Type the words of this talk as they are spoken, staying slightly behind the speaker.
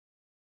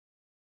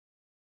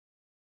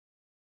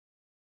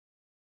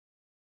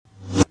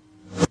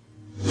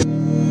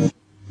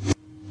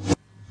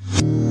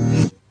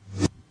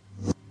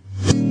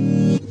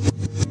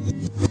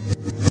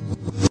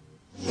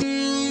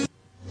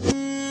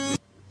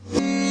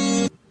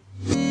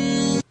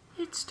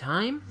It's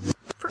time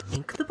for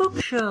Ink the Book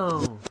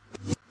Show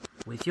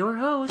with your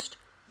host,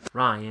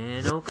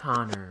 Ryan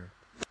O'Connor.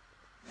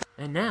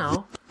 And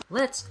now,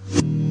 let's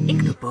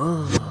ink the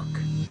book.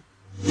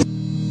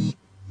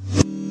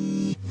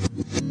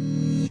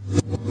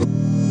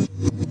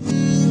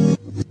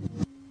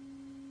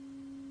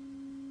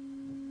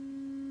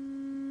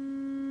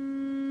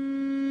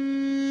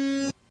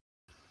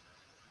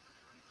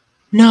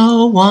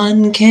 No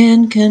one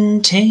can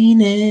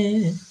contain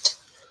it.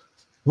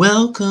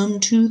 Welcome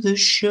to the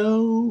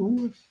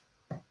show.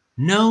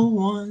 No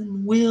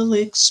one will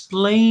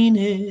explain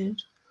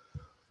it.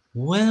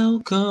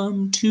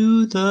 Welcome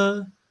to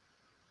the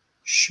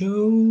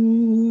show.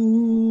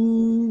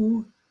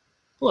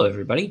 Hello,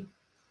 everybody.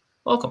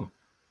 Welcome.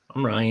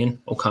 I'm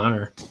Ryan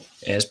O'Connor,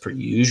 as per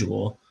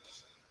usual,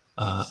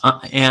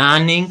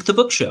 on Ink the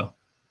Book Show.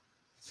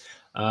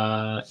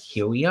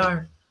 Here we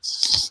are,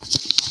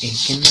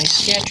 inking my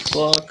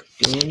sketchbook,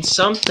 doing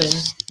something.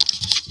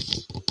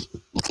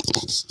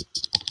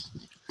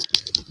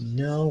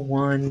 No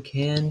one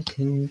can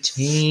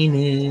contain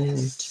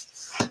it.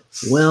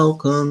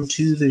 Welcome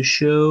to the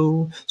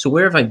show. So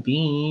where have I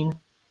been?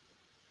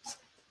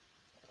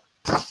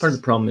 Part of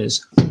the problem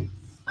is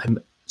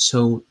I'm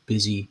so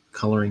busy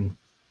coloring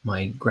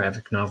my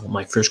graphic novel,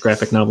 my first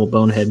graphic novel,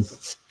 Bonehead,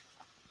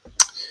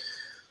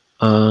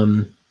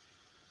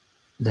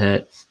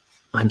 that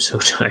I'm so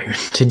tired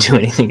to do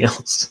anything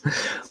else.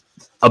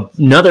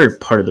 Another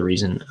part of the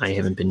reason I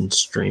haven't been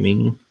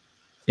streaming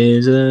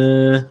is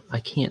I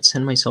can't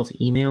send myself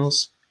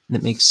emails.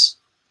 That makes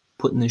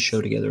putting this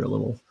show together a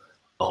little,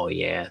 oh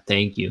yeah,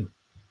 thank you.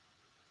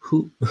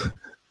 Who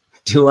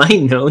do I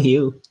know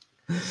you?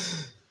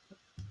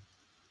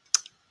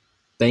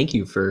 Thank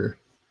you for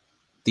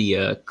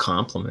the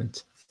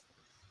compliment,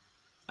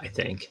 I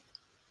think.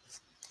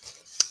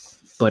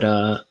 But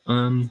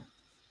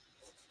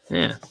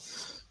yeah.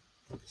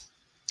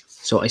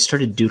 So I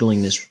started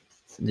doodling this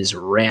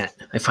rat.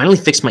 I finally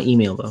fixed my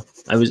email though.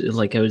 I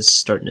was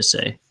starting to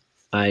say,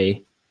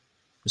 I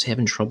was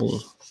having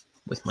trouble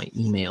with my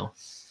email.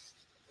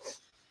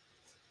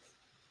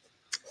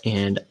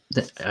 And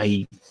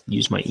I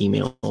use my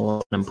email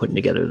when I'm putting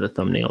together the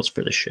thumbnails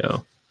for the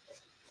show.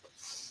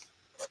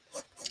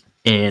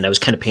 And I was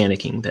kind of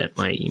panicking that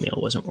my email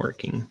wasn't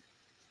working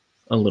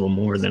a little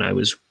more than I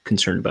was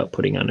concerned about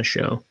putting on a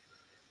show.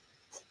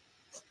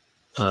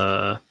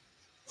 But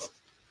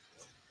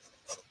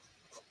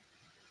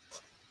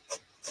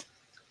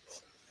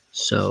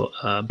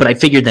I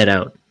figured that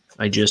out.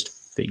 I just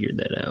figured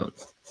that out.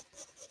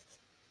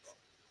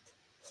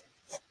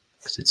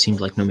 Because it seemed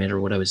like no matter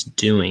what I was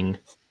doing,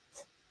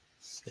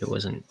 it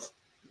wasn't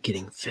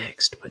getting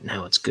fixed, but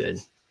now it's good.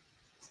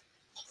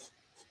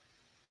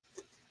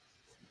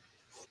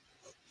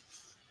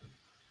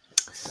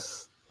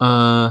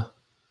 Why,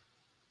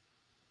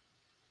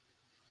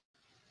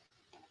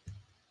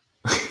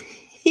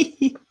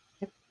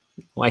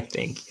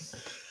 thank you.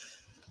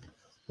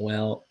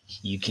 Well,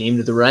 you came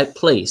to the right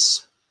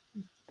place,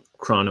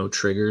 Chrono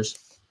Triggers.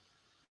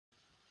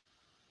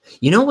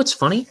 You know what's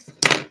funny?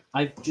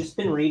 I've just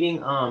been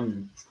reading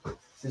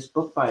this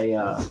book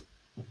by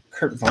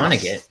Kurt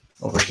Vonnegut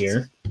over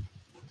here.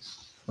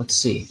 Let's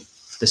see.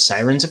 The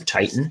Sirens of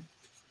Titan.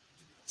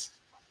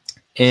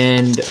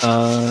 And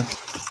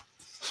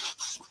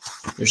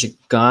there's a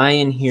guy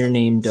in here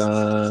named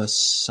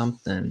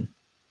something.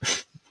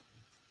 His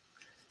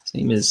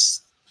name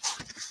is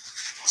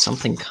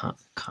something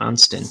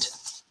Constant.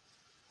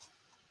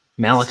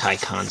 Malachi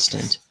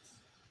Constant.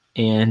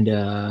 And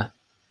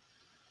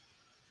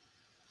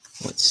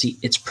let's see,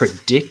 it's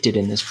predicted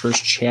in this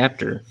first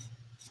chapter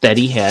that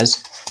he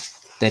has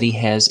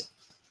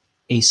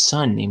a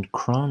son named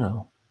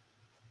Chrono.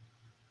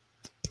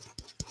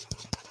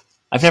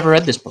 I've never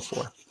read this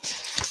before,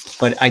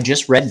 but I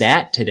just read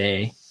that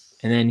today,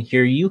 and then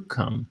here you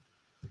come.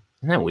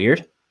 Isn't that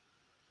weird?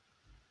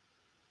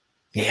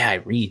 Yeah, I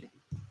read.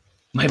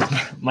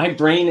 My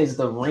brain is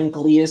the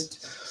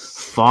wrinkliest,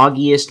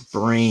 foggiest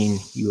brain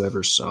you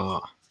ever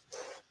saw.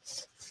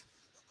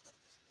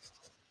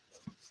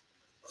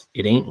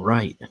 It ain't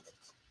right.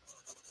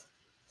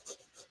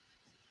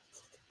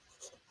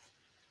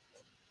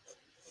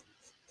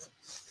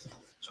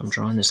 So I'm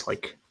drawing this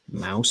like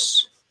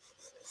mouse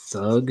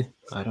thug.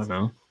 I don't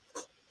know.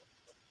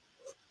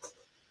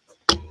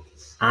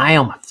 Eye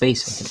on my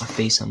face. I hit my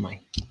face on my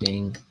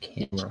dang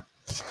camera.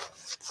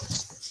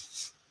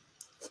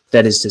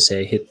 That is to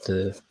say, I hit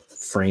the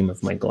frame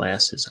of my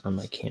glasses on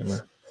my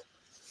camera.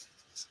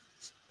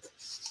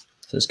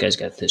 So this guy's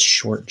got this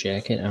short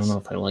jacket. I don't know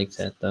if I like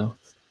that though.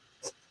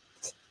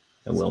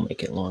 I will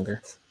make it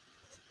longer.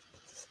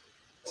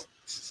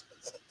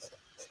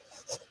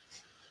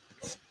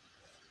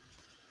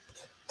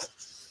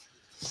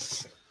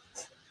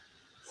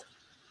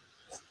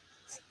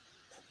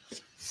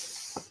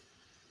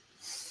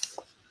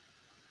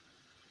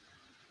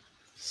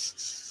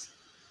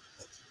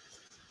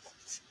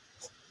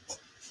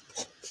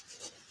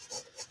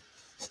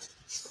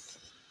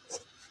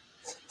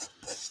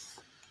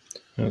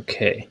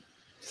 Okay,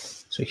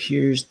 so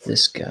here's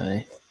this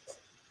guy.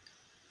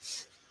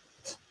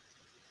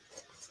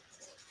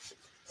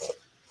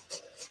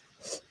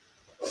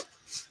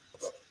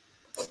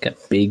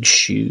 got big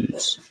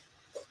shoes,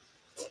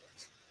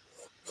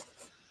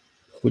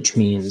 which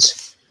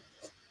means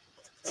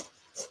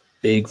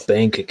big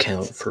bank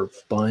account for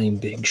buying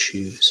big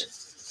shoes.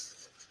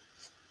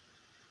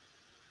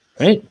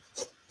 Right?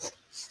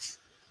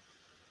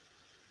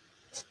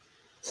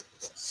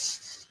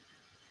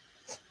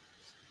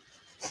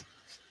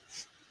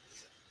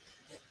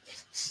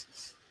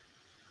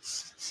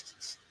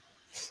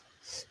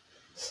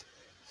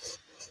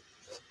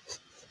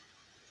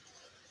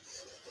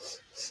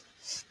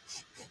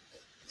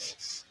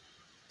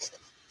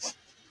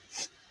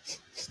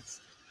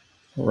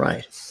 All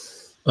right.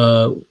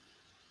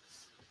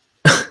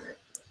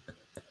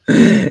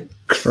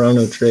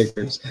 Chrono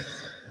triggers.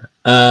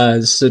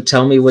 So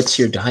tell me, what's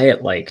your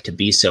diet like to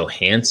be so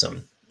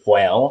handsome?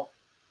 Well,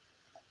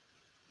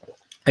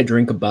 I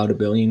drink about 1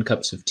 billion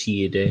cups of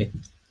tea a day.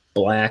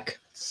 Black,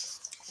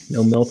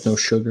 no milk, no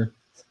sugar.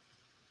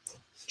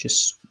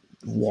 Just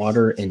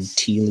water and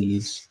tea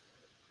leaves.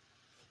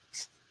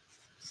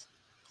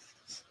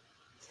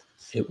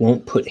 It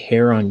won't put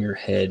hair on your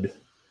head,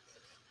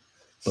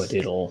 but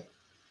it'll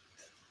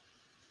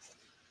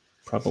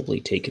probably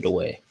take it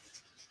away,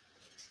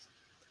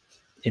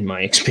 in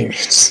my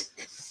experience.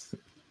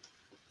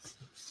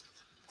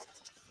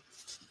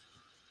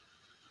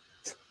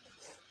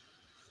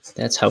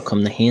 That's how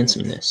come the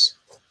handsomeness.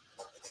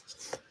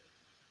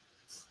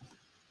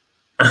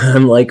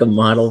 I'm like a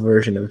model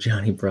version of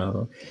Johnny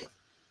Bravo.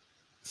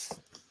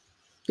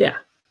 Yeah,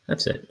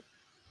 that's it.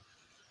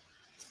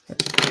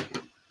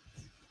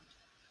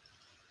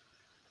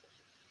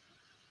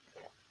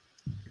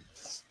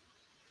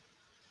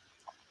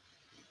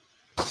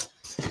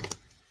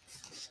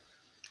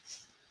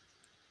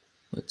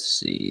 Let's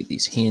see.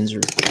 These hands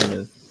are kind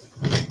of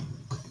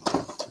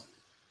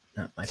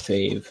not my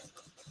fave.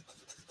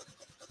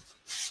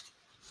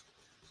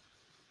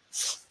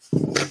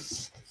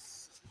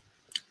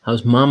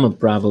 How's Mama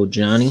Bravo,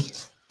 Johnny?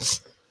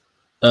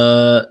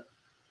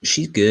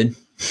 She's good.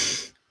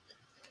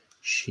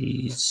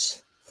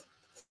 She's,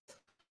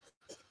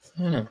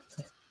 I don't know.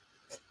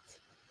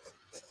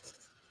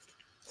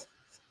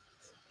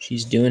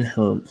 She's doing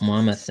her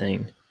mama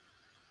thing.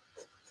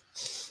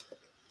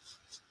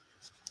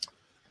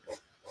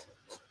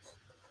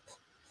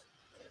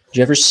 Did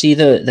you ever see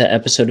the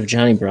episode of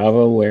Johnny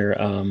Bravo where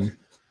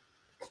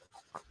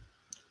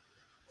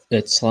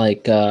it's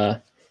like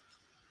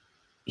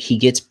he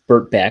gets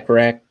Burt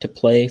Bacharach to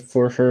play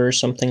for her or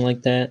something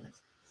like that?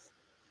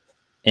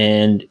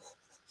 And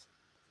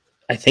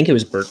I think it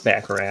was Burt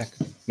Bacharach.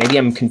 Maybe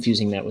I'm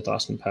confusing that with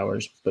Austin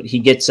Powers, but he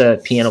gets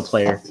a piano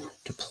player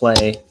to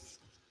play,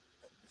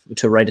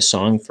 to write a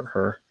song for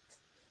her.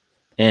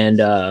 And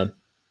the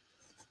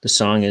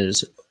song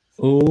is,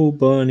 "Oh,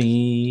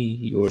 bunny,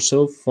 you're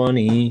so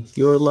funny.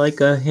 You're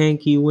like a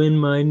hanky when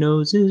my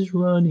nose is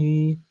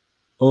runny.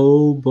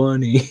 Oh,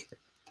 bunny."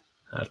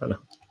 I don't know.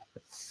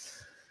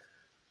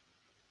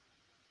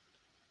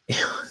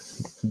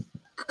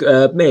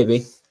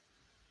 Maybe.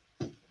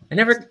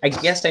 I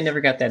guess I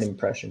never got that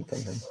impression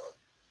from him.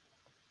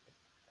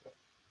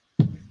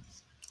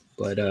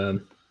 But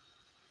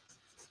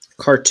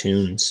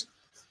cartoons,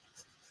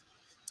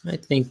 I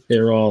think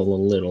they're all a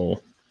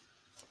little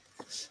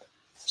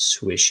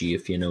swishy,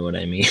 if you know what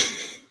I mean.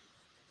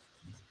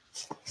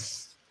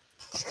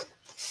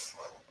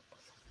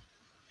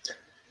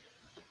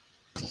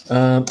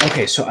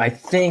 Okay, so I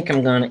think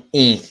I'm gonna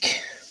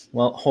ink.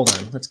 Well, hold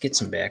on. Let's get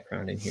some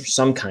background in here.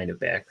 Some kind of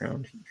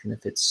background, even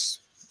if it's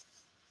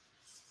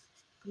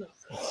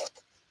nothing.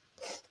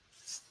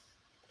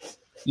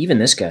 Even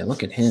this guy,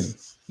 look at him.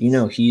 You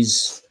know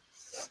he's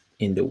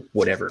into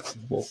whatever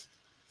will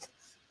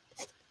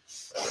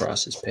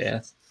cross his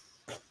path.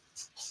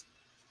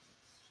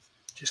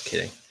 Just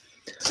kidding.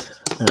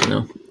 I don't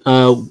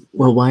know.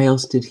 Well, why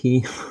else did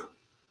he?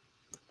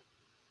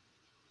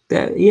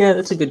 Yeah,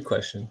 that's a good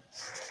question.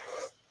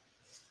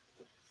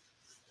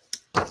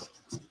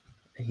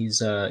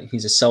 He's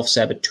a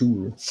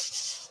self-saboteur.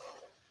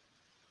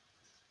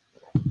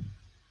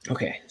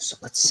 Okay, so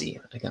let's see.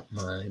 I got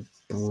my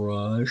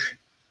brush.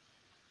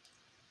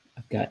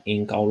 I've got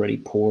ink already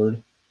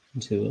poured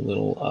into a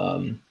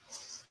little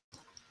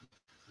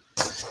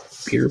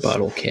beer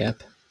bottle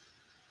cap.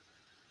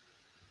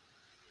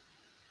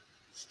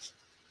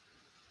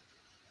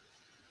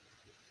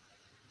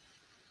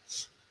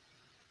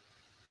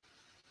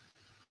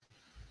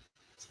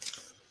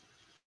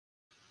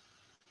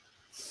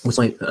 What's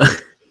my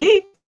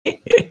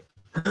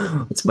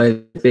what's my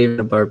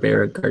favorite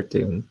Barbera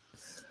cartoon?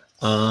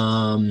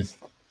 Who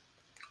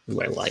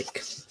do I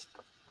like?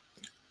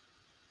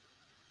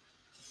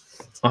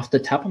 Off the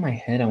top of my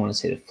head, I want to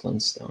say the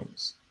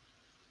Flintstones.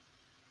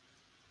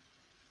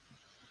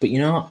 But you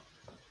know,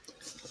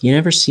 you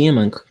never see them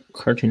on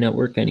Cartoon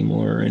Network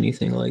anymore or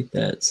anything like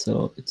that.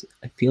 So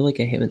I feel like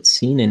I haven't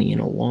seen any in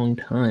a long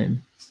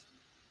time.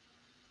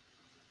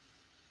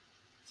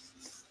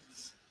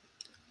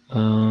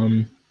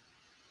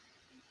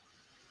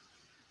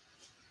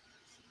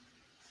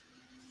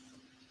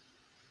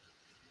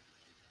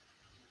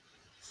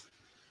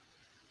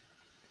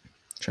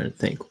 Trying to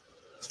think.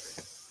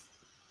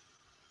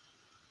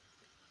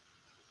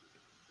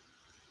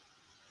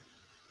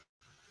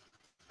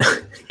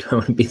 Do I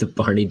want to be the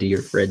Barney to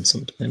your Fred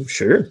sometime?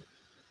 Sure.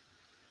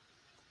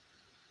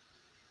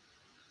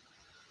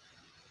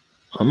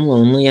 I'm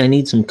lonely. I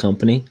need some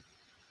company.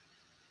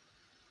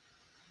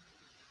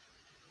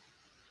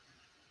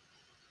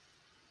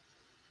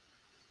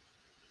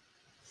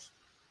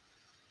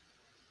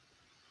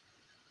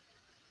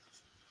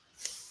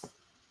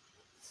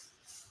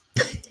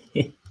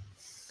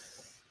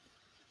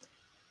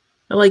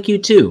 I like you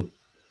too.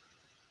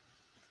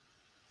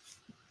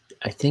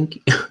 I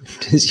think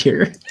does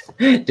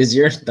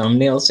your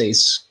thumbnail say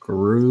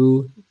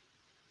screw?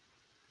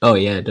 Oh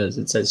yeah, it does.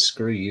 It says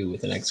screw you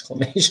with an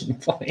exclamation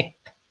point.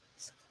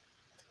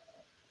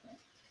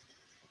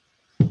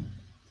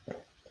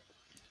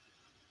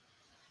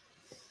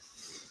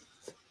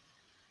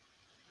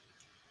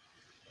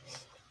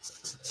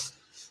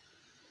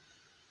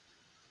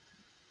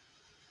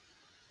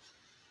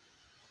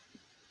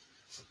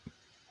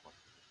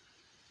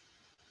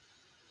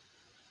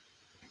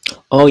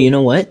 Oh, you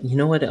know what? You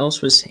know what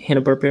else was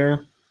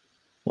Hanna-Barbera?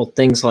 Well,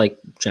 things like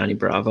Johnny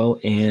Bravo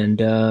and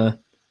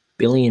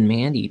Billy and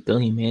Mandy.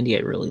 Billy and Mandy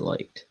I really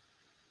liked.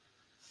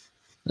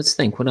 Let's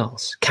think, what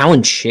else? Cow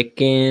and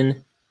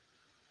Chicken.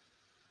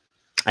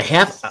 I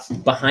have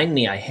behind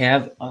me. I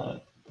have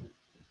on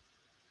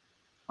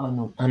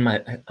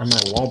my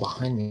wall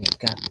behind me. I've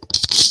got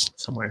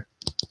somewhere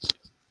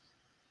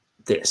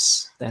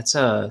this. That's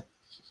a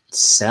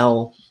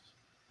cell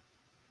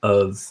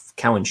of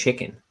Cow and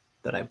Chicken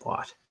that I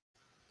bought.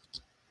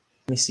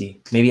 Let me see.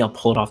 Maybe I'll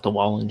pull it off the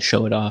wall and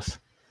show it off.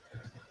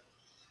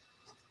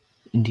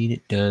 Indeed,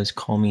 it does.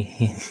 Call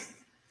me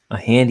a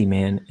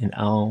handyman, and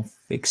I'll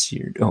fix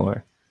your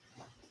door.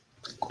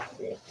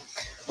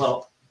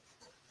 Well,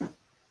 I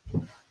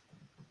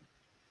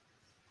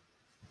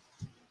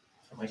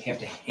might have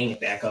to hang it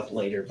back up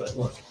later, but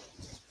look.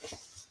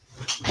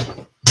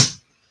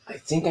 I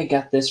think I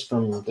got this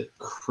from the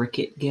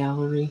Cricket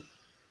Gallery.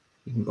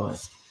 You can buy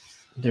it.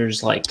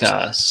 There's like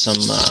some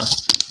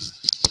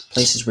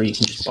places where you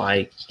can just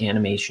buy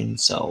animation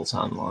cells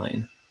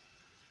online.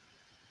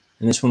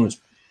 And this one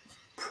was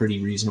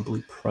pretty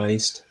reasonably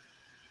priced.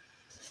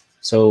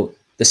 So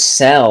the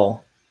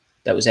cell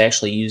that was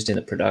actually used in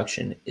the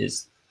production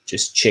is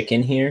just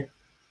chicken here.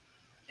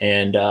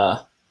 And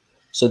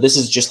so this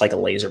is just like a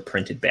laser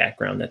printed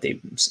background that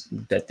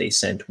they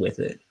sent with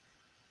it.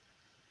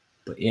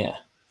 But yeah,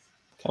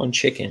 Cow and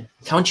Chicken.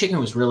 Cow and Chicken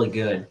was really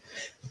good.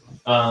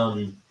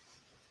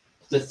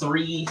 The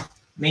three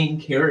main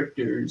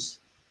characters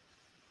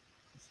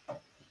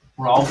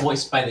were all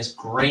voiced by this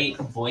great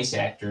voice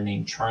actor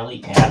named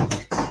Charlie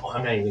Adler. Oh,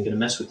 I'm not even going to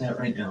mess with that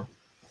right now.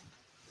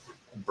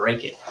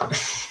 Break it.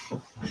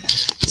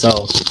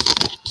 So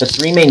the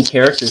three main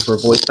characters were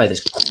voiced by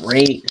this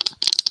great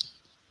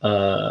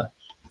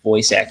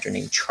voice actor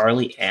named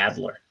Charlie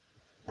Adler.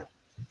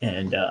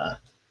 And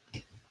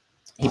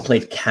he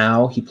played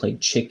Cow, he played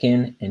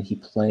Chicken, and he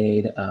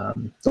played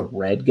the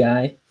red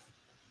guy.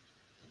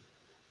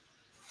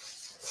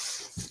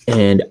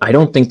 And I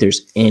don't think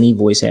there's any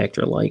voice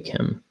actor like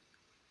him.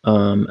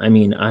 I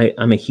mean,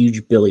 I'm a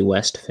huge Billy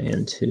West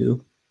fan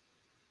too.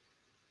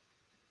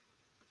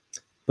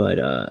 But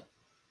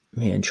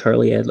man,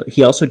 Charlie Adler.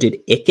 He also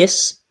did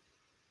Ickis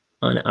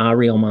on Ah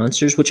Real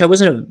Monsters, which I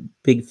wasn't a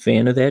big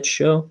fan of that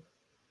show,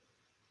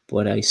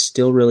 but I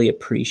still really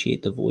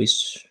appreciate the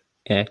voice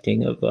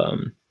acting of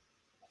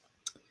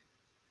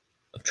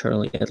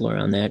Charlie Adler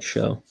on that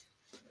show.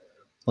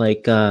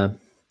 Like it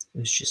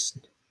was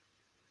just,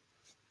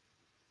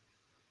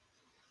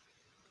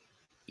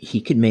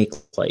 he could make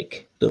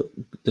like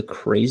the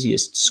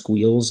craziest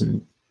squeals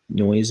and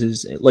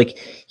noises. Like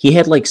he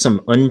had like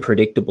some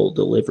unpredictable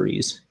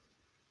deliveries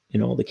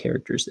in all the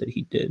characters that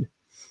he did.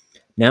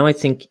 Now I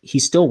think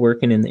he's still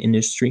working in the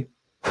industry.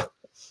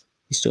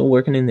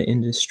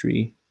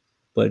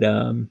 But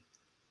I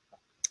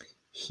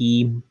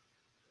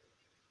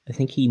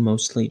think he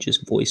mostly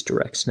just voice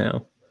directs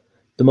now.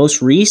 The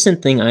most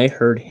recent thing I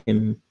heard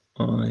him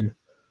on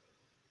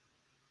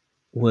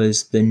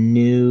was the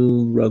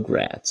new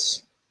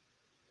Rugrats,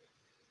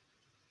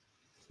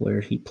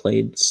 where he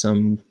played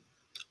some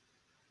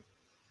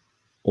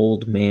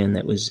old man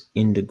that was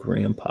into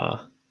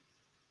grandpa.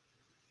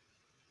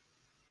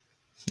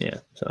 Yeah,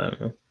 so I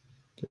don't know.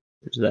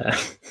 There's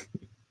that.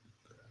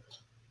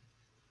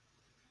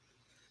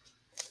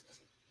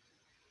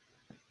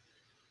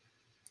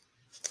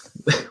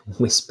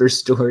 Whisper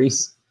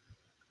stories.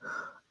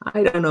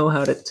 I don't know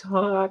how to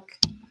talk.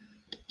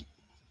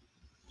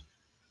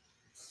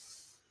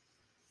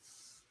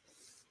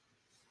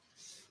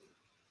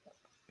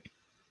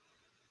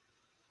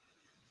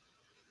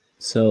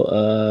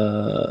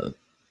 So,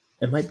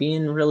 am I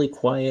being really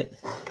quiet?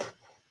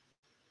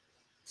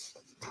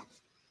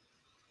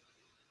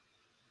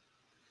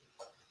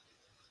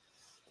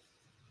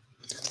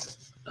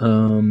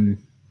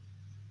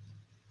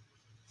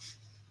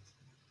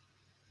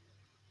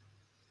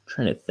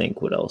 Trying to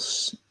think what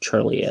else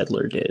Charlie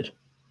Adler did.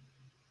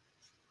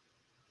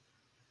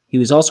 He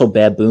was also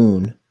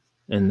Baboon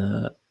in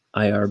the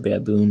IR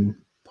Baboon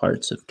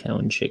parts of Cow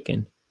and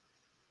Chicken.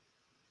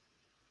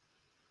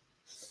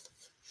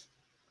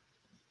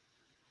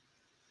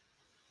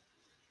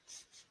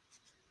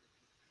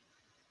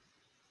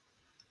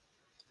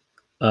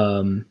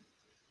 Well,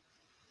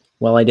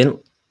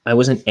 I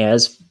wasn't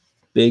as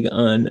big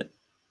on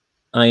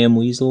I Am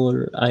Weasel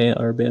or I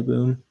Are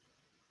Baboon.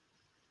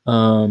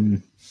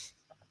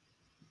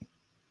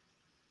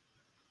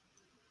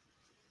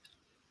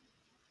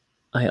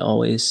 I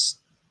always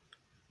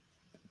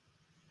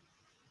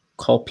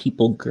call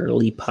people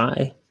girly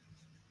pie.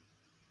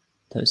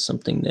 That was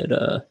something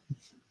that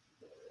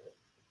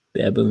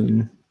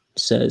Baboon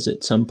says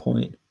at some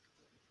point.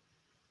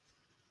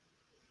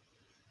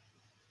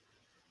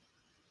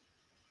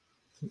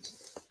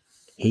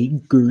 Hey,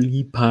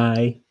 girly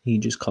pie. He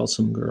just calls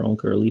some girl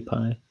girly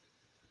pie.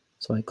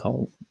 So I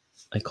call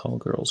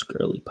girls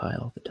girly pie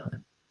all the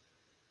time.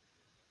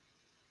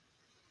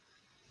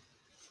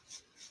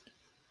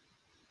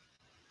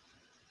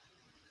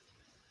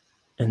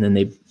 And then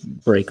they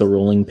break a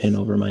rolling pin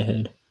over my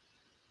head.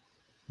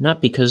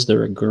 Not because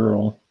they're a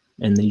girl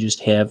and they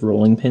just have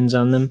rolling pins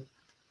on them,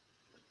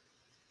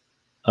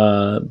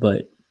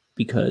 but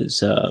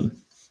because it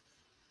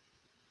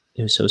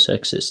was so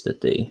sexist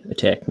that they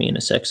attacked me in a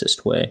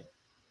sexist way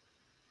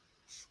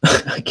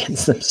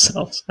against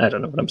themselves. I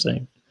don't know what I'm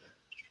saying.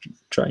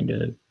 Trying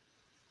to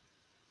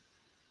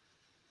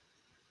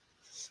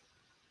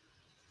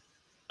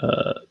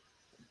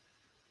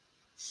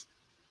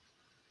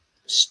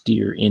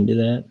steer into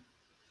that.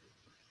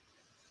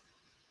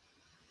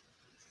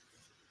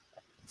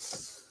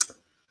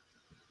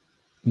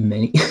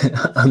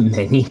 A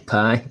mini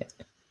pie.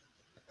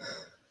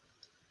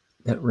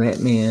 That rat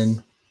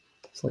man.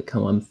 It's like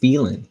how I'm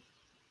feeling.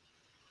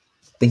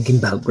 Thinking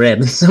about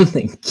grabbing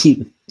something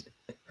cute.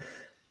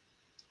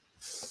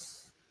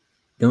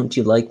 Don't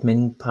you like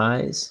mini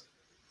pies?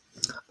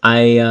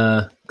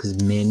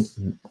 Because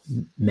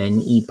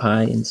men eat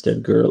pie instead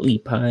of girl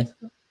eat pie.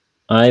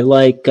 I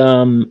like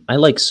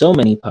so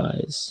many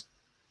pies.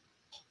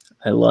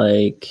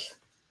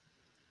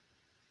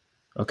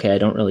 Okay, I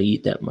don't really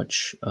eat that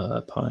much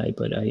pie,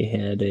 but I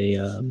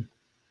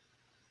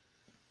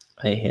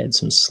had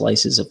some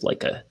slices of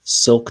like a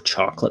silk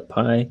chocolate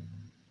pie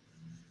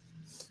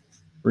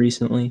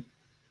recently.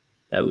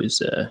 That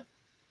was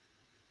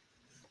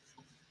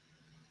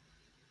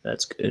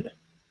that's good.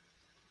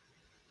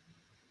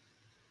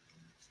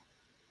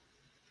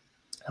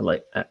 I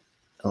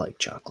like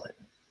chocolate.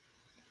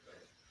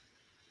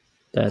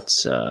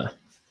 That's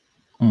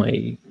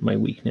my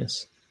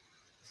weakness.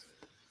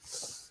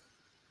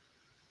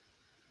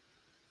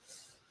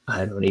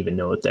 I don't even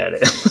know what that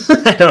is.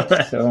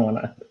 I don't want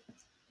to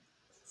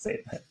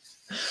say that.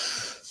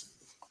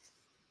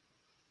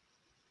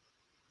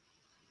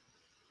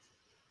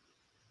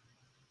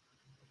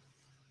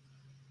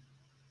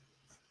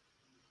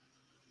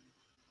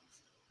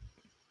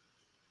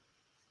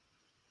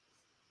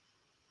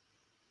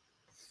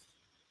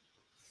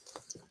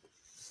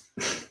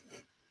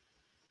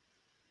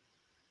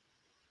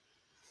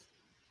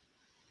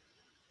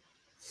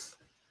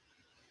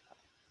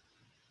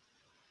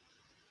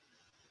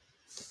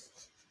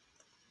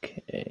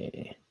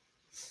 Okay.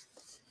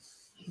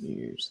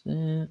 Here's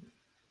that.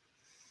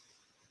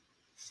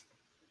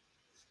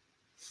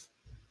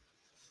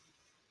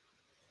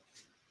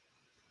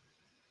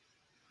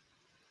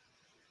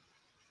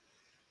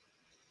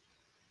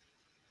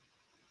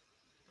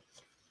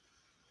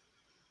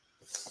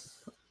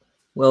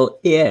 Well,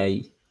 yeah,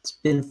 it's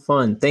been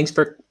fun. Thanks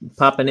for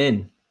popping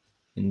in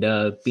and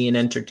being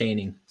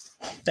entertaining.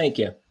 Thank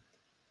you.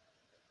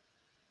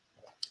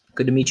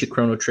 Good to meet you,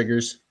 Chrono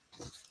Triggers.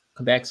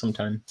 Come back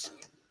sometime.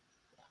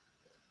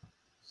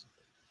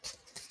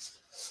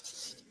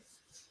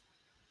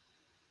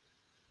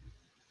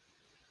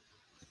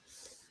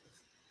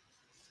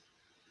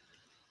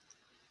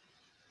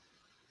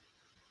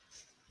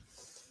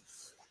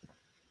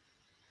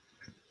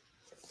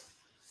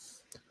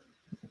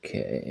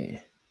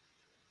 Okay.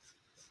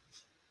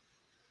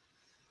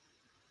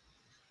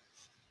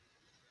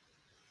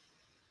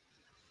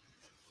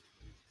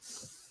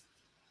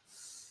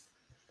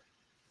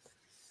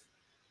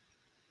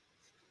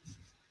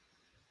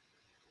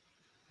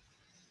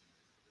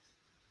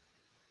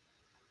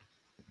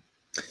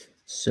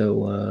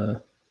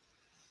 So,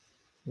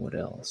 what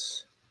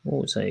else?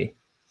 What's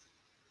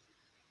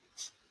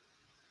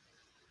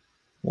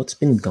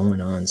been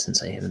going on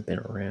since I haven't been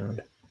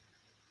around?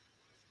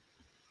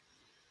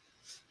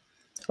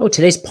 Oh,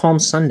 today's Palm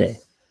Sunday.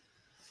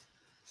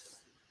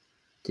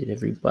 Did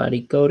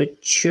everybody go to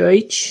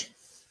church?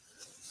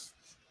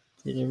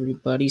 Did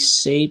everybody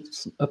say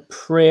a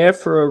prayer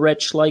for a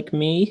wretch like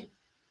me?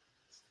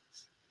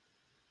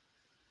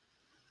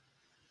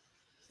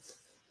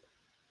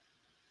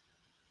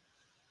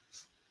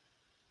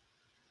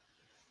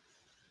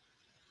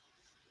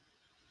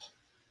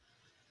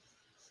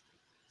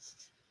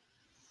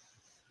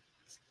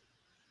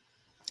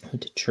 I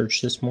went to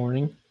church this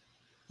morning.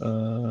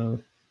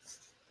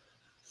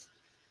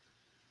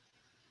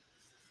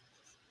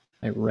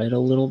 I read a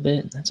little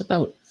bit. That's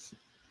about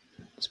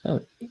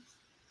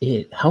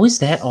it. How is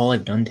that all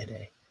I've done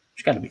today?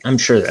 There's got to be. I'm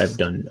sure that I've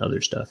done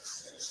other stuff.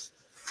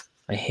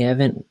 I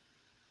haven't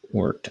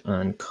worked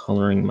on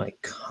coloring my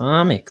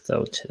comic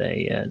though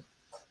today yet.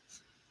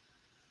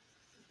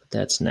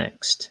 that's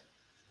next.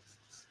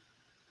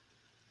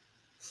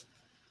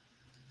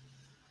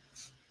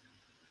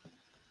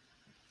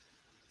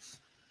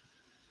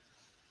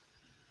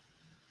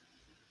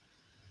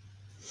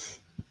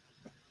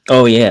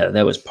 Oh yeah,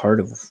 that was part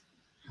of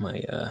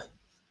my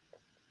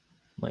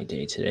my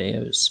day today. I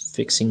was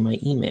fixing my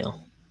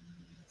email.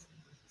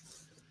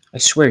 I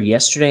swear,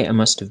 yesterday I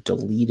must have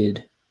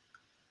deleted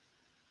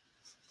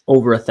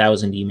over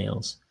 1,000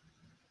 emails,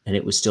 and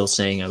it was still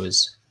saying I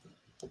was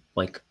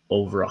like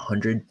over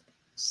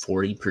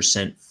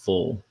 140%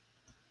 full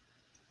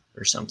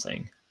or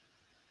something,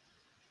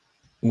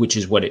 which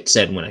is what it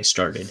said when I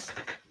started.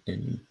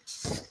 And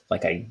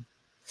like I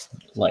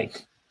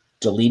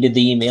deleted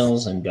the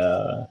emails and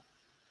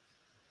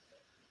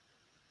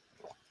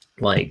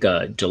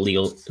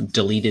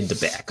deleted the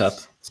backup,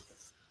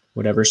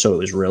 whatever, so it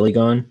was really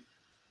gone,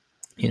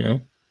 you know.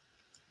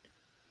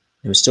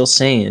 It was still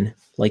saying,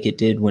 like it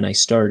did when I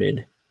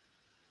started,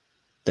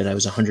 that I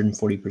was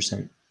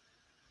 140%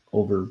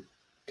 over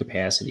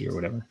capacity or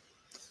whatever.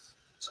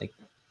 It's like,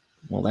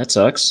 well, that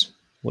sucks.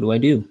 What do I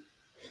do?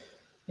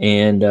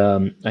 And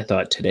I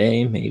thought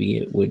today maybe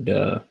it would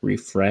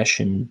refresh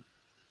and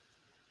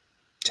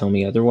tell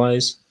me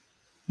otherwise.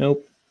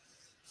 Nope.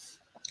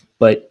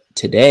 But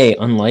today,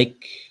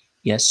 unlike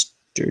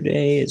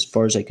yesterday, as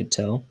far as I could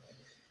tell,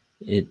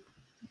 it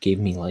gave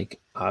me like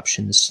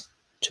options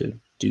to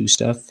do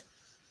stuff.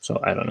 So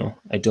I don't know.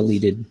 I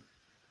deleted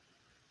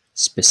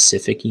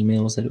specific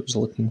emails that it was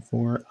looking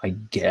for, I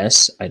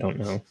guess. I don't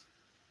know.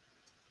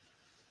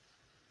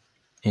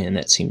 And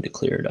that seemed to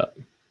clear it up.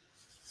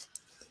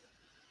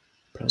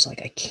 But I was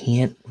like, I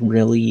can't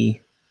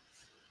really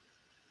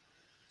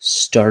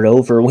start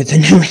over with a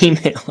new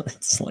email.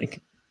 It's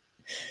like,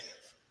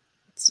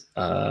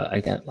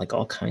 I got like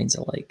all kinds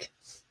of like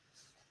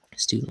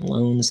student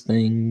loans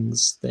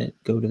things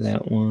that go to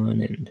that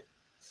one, and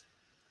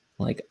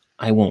like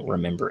I won't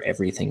remember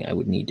everything I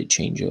would need to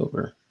change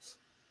over.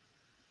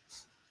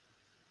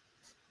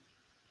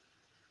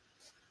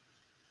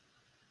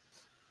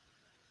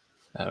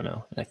 I don't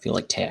know. I feel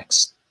like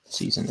tax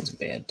season is a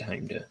bad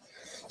time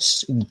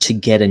to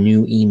get a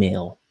new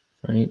email,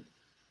 right?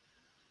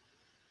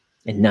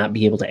 And not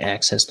be able to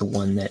access the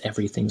one that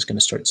everything's going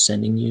to start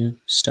sending you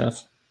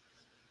stuff.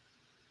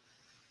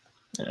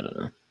 I don't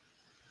know.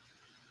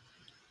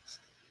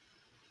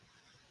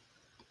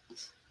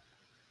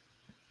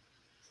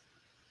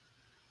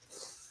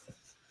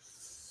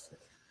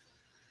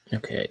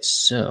 Okay,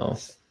 so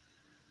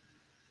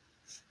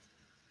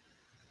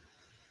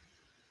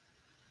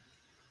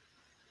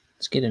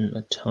let's get in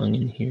a tongue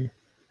in here.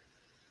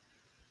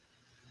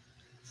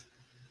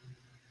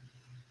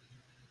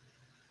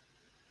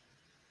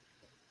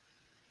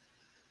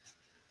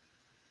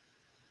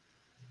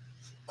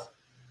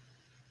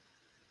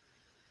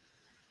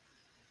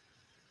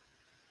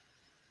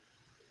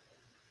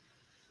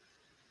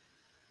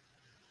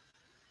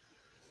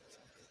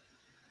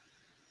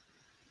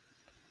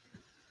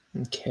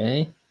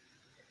 Okay,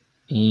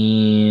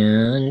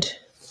 and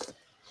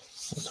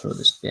we'll throw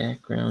this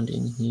background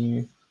in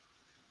here.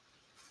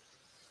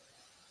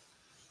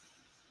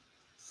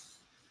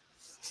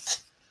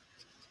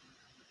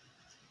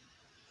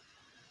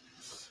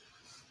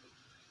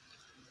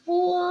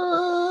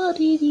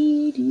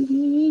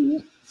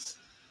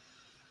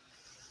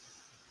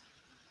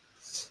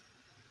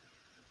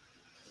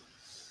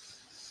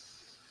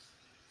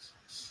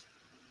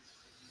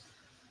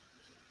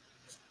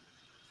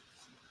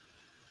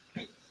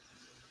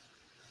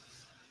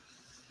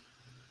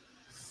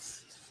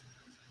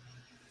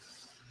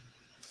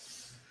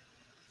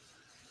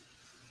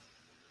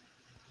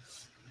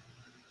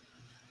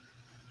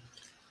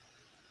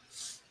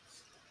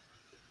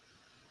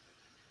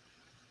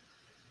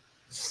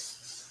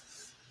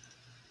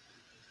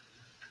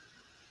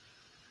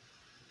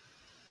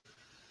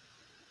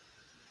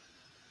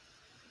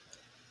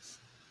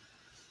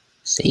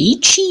 Say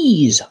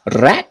cheese,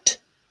 rat.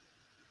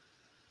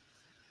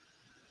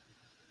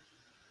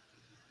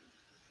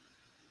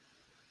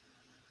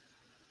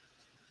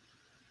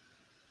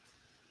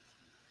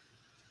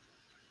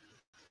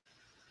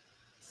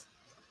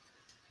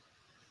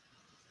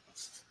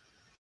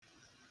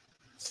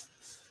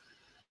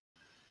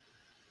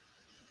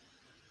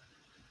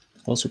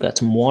 Also got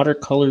some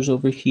watercolors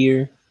over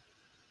here.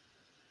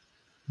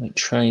 Might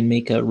try and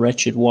make a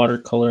wretched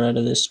watercolor out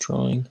of this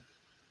drawing.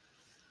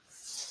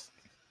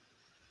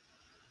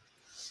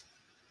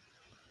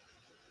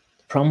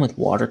 The problem with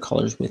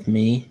watercolors with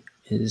me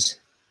is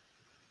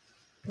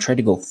I try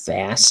to go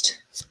fast,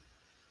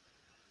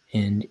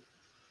 and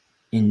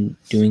in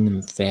doing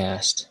them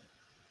fast,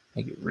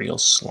 I get real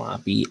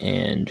sloppy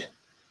and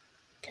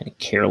kind of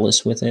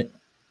careless with it.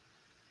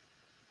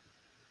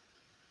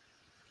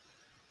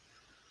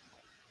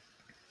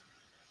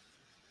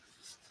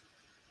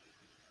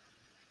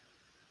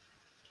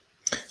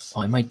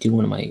 Oh, I might do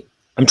one of my...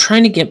 I'm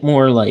trying to get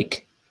more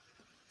like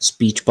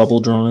speech bubble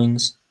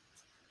drawings.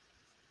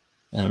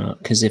 I don't know,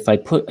 because if I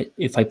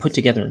put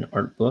together an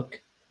art book,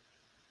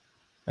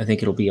 I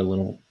think it'll be a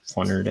little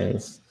funner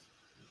to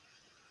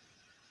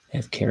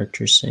have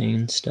characters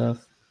saying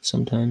stuff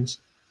sometimes.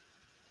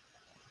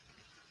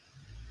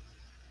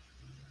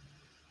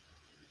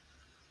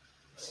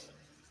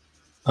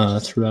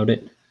 Throughout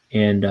it,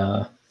 and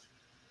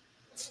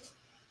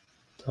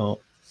so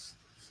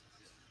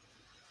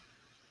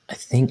I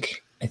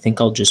think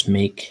I'll just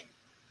make,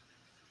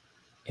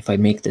 if I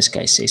make this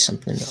guy say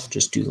something, I'll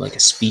just do like a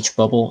speech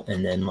bubble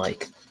and then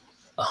like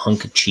a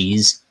hunk of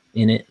cheese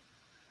in it,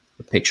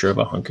 a picture of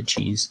a hunk of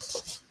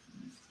cheese.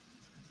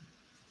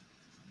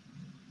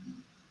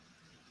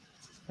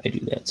 I do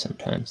that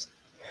sometimes.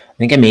 I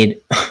think I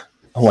made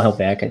a while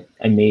back.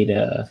 I made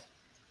an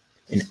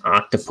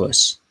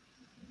octopus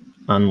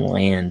on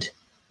land,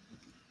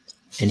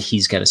 and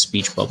he's got a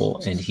speech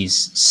bubble, and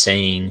he's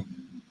saying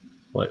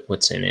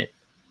what's in it,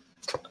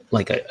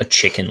 like a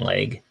chicken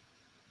leg.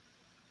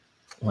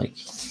 Like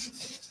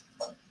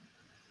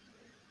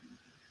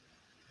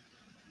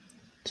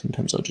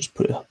sometimes I'll just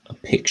put a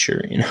picture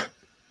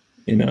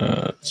in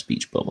a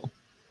speech bubble.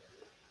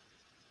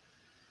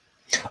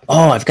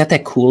 Oh, I've got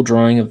that cool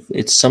drawing of,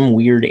 it's some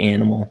weird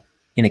animal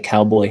in a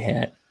cowboy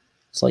hat.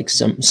 It's like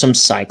some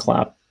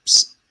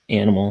cyclops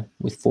animal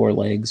with 4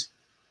 legs.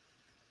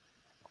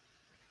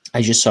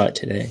 I just saw it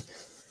today,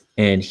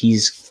 and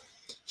he's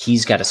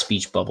got a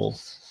speech bubble,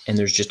 and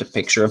there's just a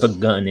picture of a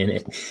gun in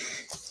it.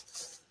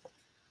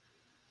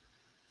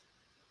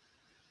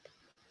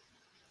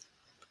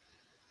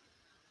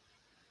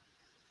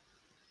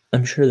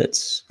 I'm sure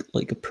that's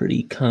like a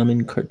pretty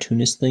common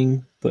cartoonist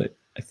thing, but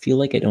I feel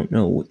like I don't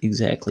know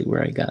exactly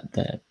where I got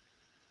that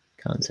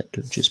concept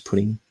of just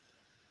putting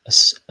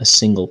a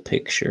single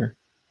picture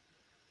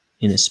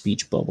in a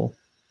speech bubble.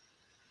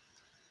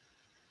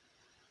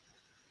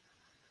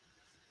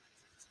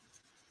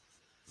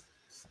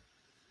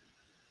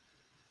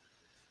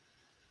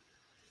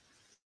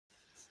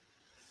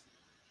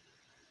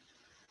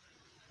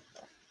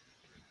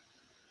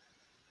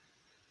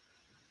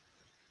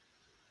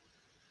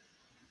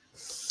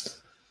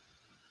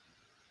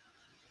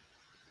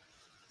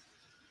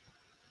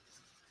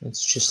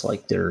 It's just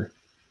like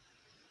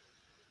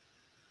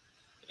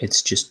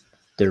it's just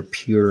their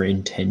pure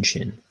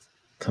intention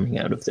coming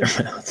out of their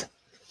mouth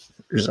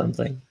or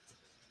something.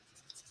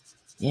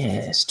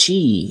 Yes,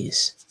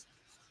 cheese.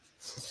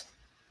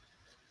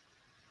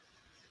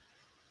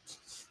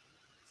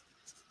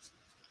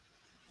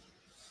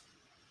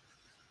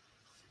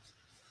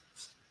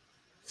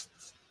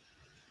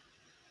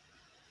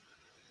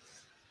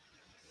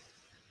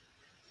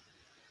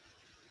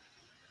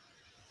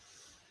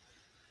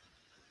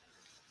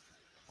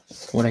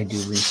 What I do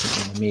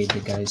recently, I made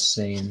the guy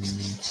saying,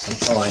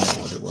 oh, I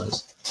know what it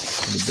was.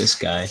 I did this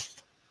guy.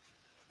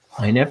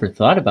 I never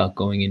thought about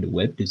going into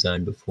web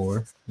design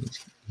before.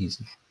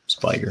 He's a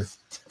spider.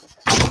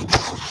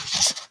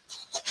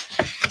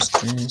 What's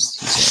this?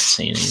 He's not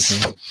saying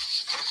anything.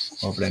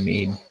 Oh, but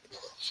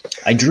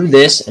I drew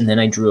this, and then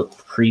I drew a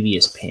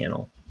previous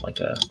panel, like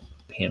a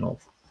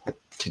panel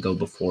to go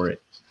before it.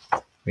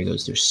 Where he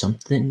goes, there's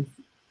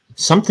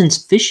something's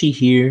fishy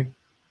here.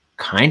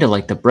 Kind of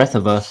like the breath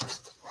of a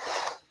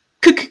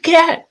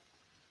cat.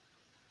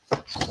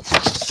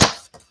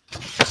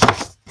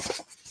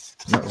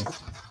 No.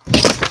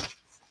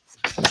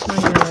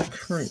 Where's my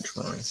current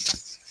drawing?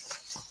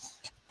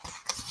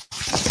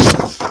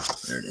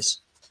 There it is.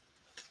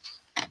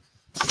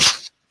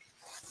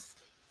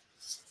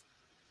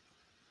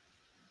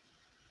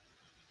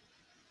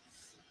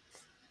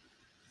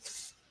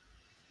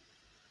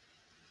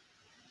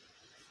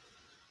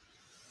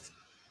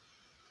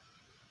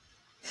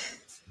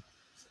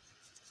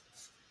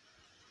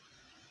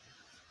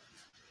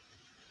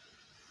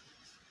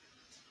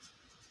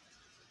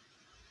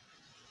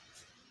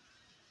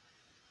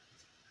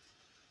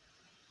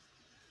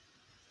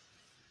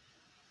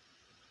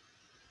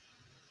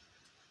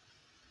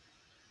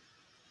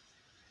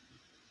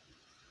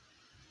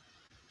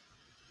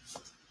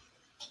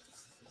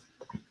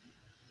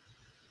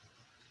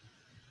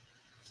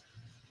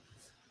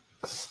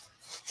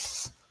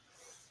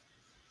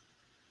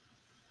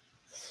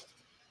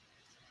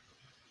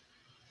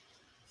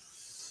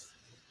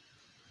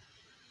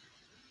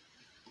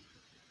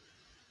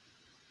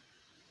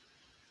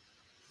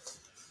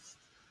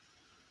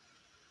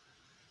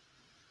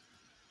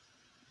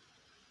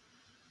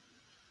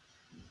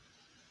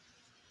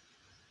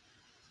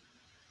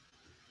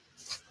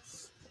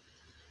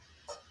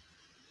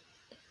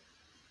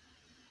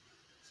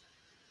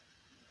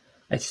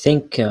 I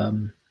think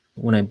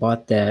when I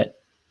bought that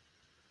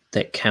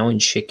cow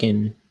and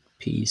chicken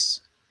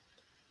piece,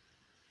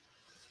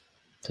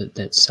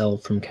 that cell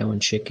from Cow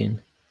and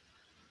Chicken,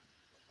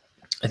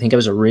 I think I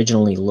was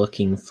originally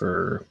looking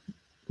for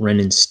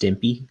Ren and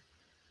Stimpy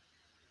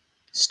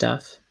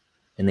stuff,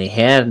 and they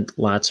had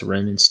lots of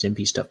Ren and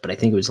Stimpy stuff, but I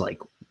think it was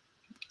like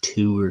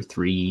 2 or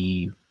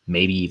 3,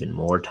 maybe even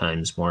more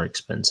times more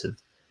expensive.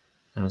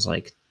 And I was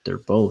like, they're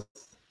both.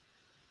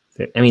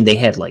 I mean, they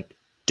had like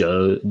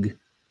Doug,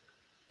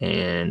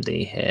 and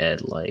they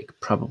had like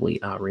probably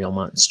Real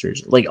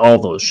Monsters, like all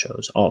those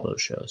shows.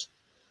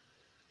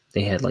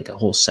 they had like a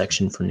whole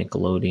section for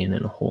Nickelodeon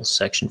and a whole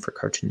section for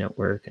Cartoon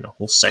Network and a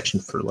whole section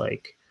for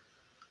like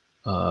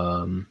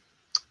I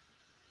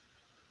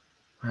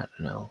don't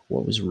know,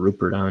 what was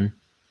Rupert on?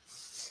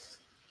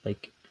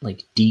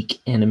 Like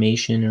Deke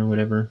Animation or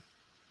whatever.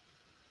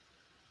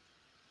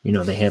 You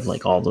know, they had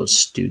like all those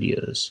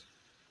studios.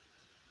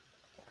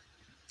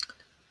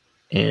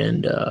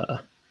 And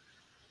but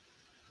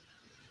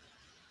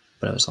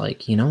I was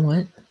like, you know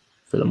what?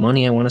 For the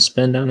money I want to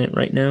spend on it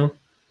right now,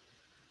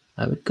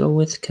 I would go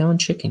with Cow and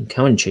Chicken.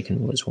 Cow and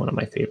Chicken was one of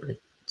my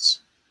favorites.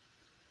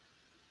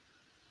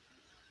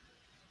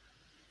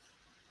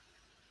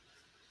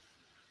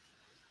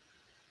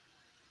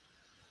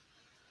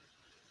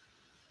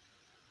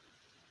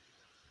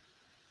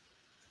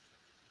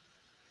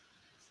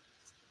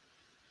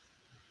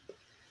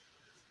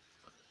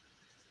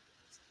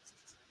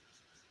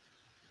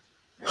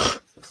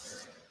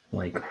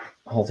 Like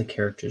all the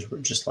characters were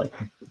just like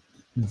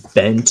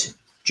bent,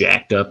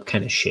 jacked up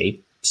kind of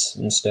shapes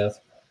and stuff.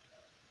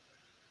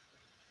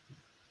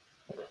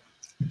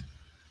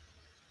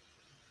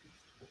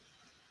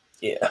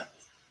 Yeah.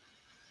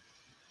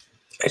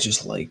 I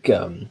just like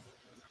the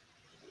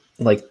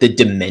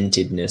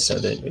dementedness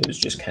of it. It was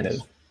just kind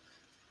of,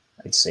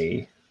 I'd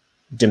say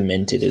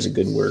demented is a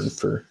good word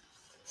for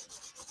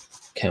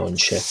Cow and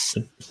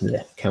Chicken.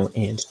 Cow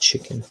and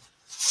Chicken.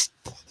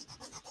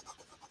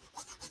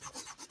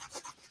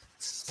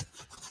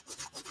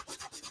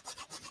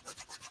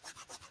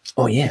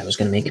 Oh yeah, I was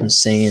gonna make him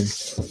saying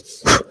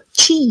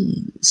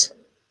cheese.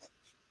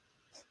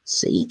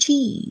 Say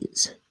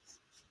cheese.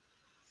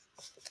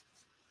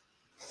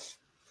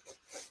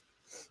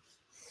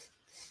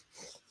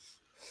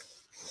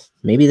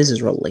 Maybe this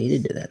is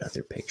related to that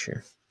other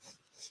picture.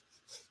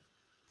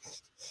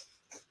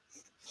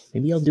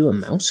 Maybe I'll do a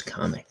mouse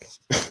comic.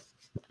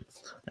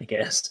 I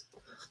guess.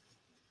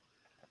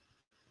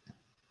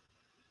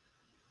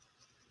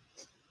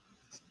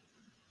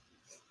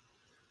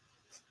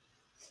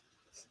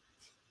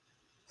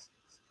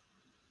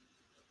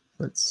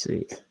 Let's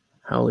see.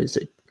 How is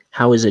it?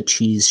 How is a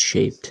cheese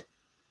shaped?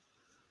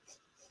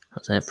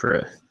 How's that for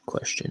a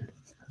question?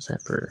 How's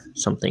that for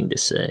something to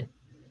say?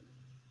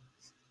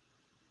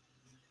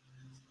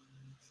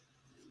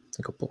 It's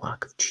like a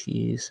block of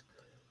cheese.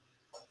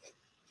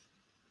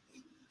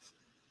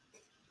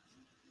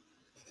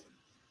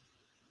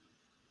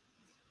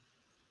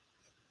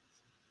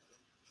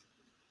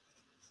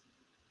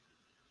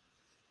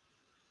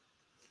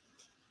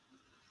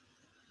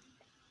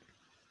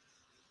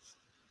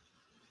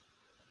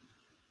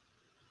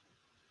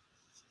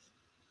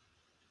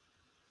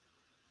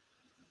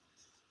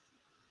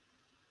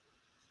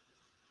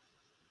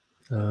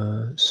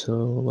 So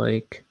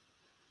like,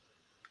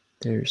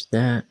 there's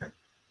that,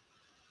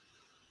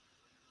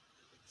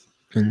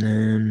 and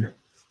then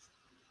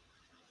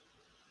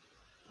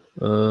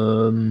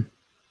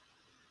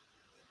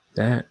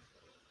that.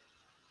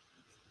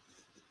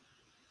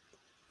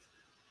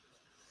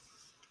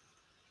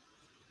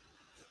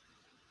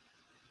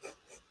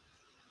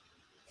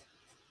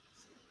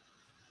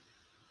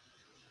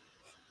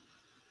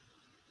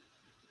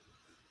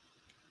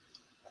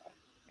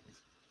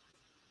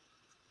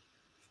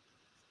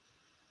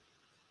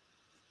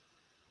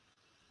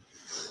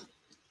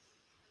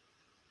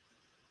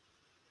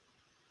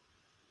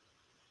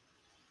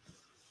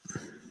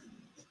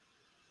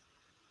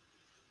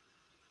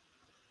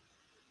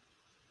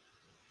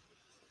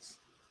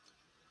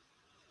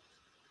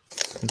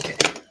 Okay.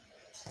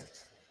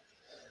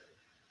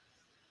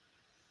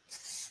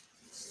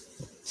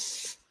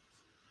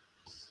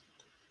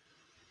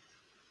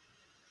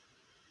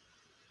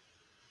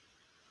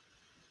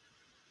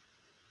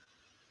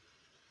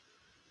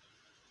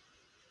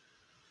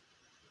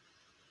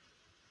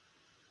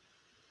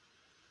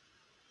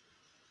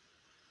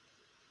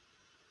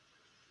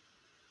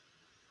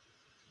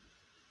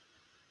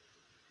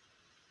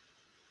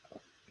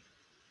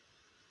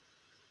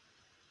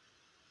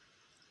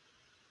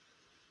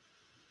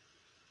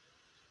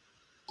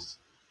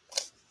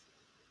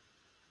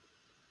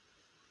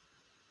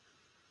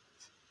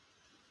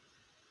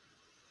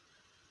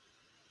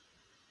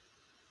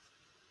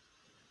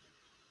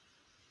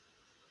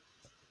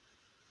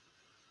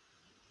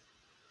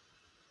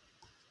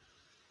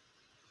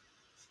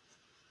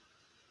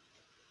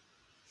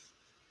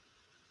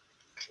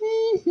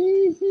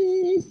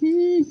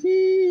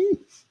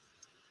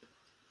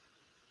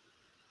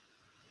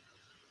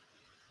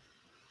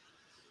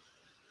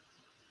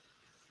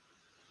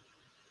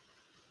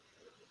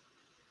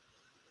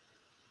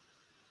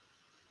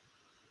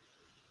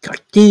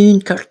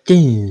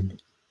 Cartoon.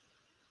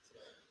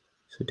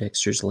 So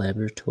Dexter's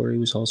Laboratory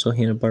was also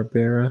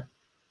Hanna-Barbera.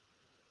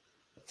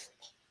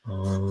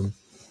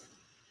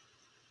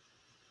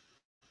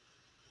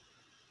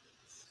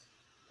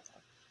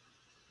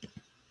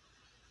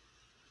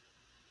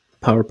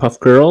 Powerpuff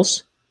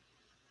Girls.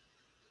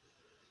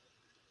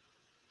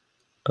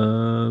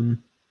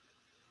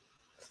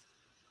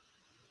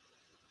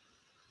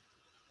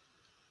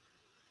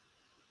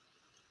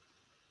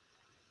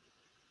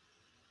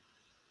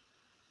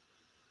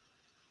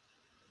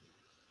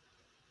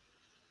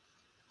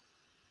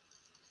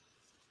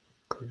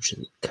 Courage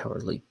the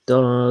Cowardly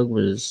Dog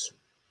was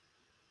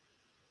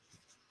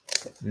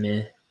meh.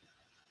 It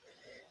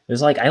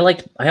was like I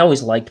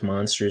always liked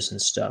monsters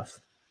and stuff.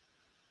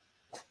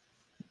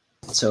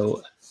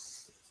 So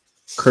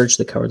Courage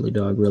the Cowardly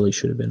Dog really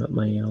should have been up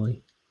my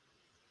alley.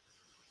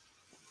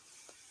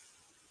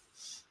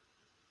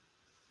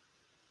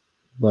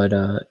 But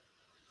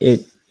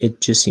it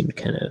just seemed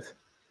kind of,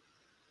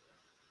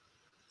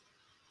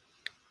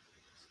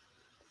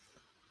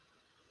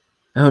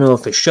 I don't know,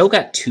 if a show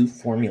got too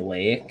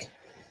formulaic,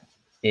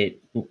 it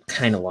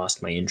kind of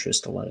lost my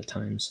interest a lot of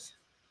times.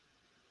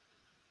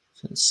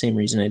 So the same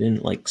reason I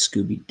didn't like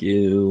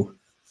Scooby-Doo.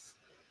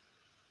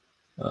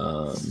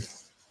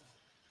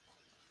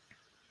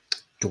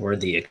 Dora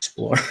the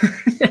Explorer.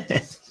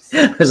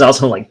 I was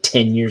also like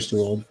 10 years too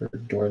old for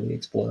Dora the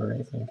Explorer,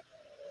 I think.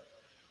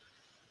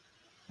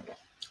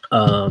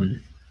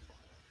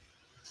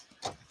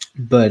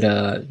 But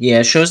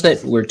yeah, shows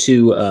that were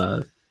too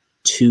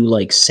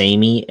like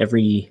samey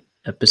every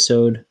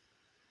episode,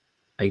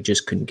 I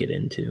just couldn't get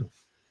into.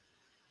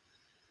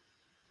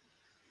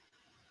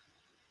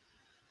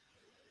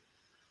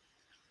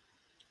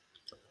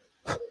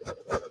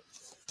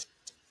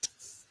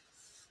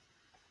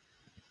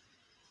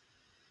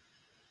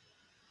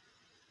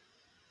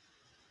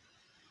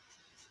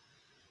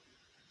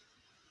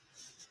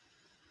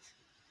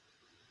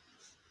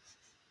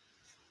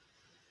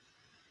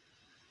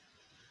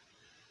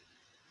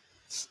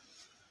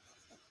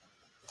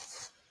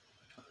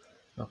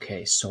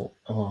 Okay, so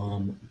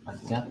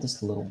I've got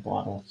this little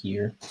bottle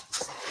here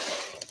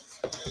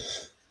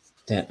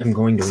that I'm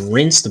going to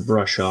rinse the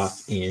brush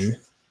off in.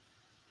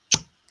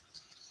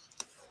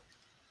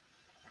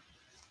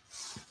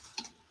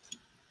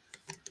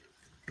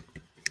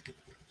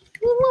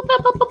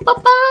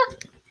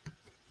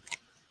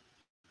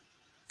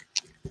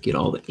 Get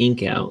all the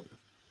ink out,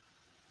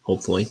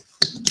 hopefully.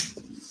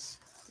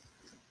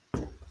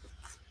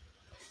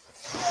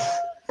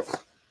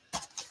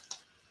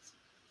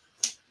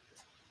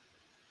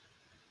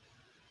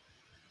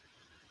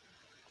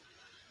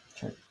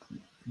 Try to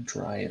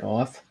dry it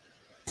off.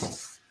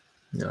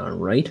 All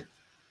right.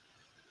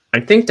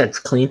 I think that's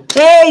clean.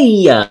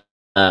 Hey,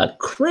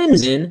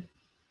 Crimson.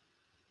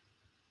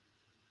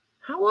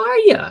 How are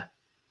you? I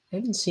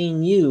haven't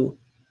seen you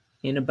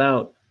in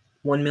about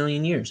 1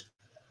 million years.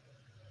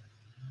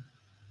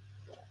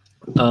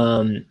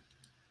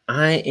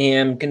 I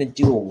am going to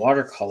do a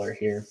watercolor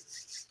here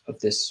of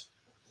this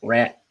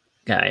rat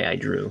guy I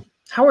drew.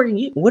 How are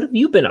you? What have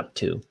you been up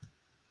to?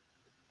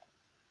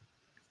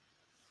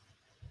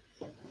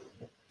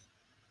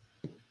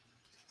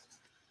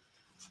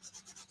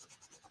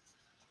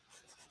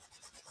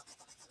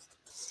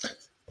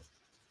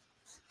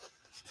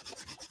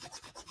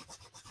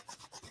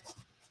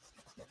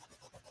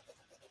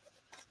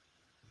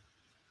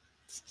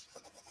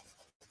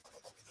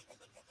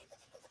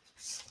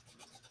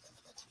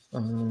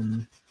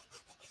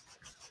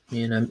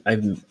 Man,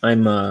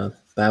 I'm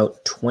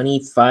about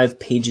 25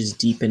 pages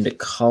deep into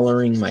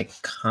coloring my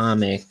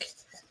comic.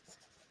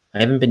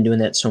 I haven't been doing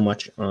that so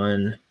much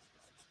on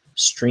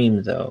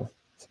stream though,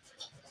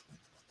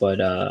 but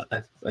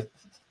I'm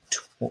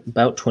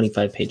about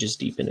 25 pages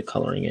deep into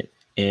coloring it,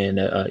 and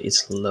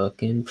it's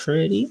looking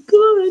pretty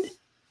good,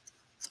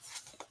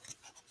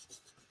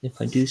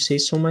 if I do say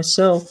so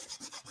myself.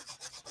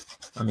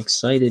 I'm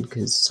excited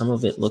because some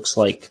of it looks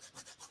like,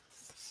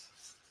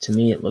 to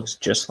me, it looks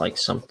just like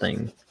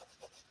something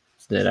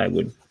that I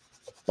would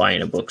buy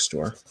in a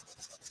bookstore,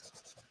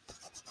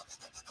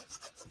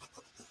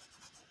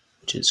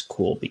 which is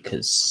cool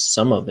because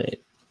some of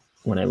it,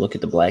 when I look at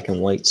the black and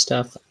white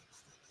stuff,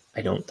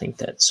 I don't think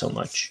that's so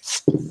much.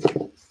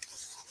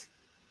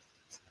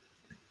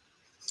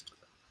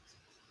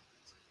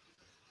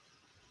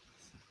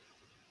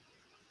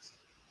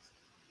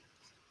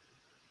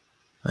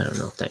 I don't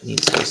know if that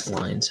needs those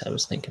lines. I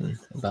was thinking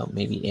about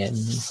maybe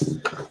adding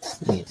them.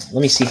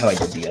 Let me see how I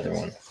did the other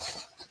one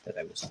that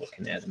I was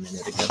looking at a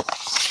minute ago.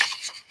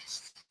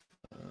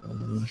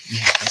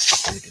 Yeah,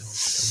 that's what I'm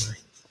doing.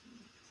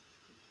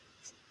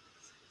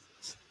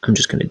 I'm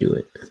just going to do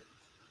it.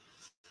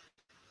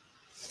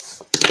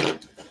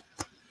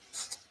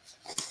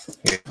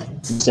 Here.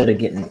 Instead of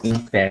getting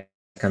ink back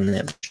on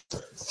that.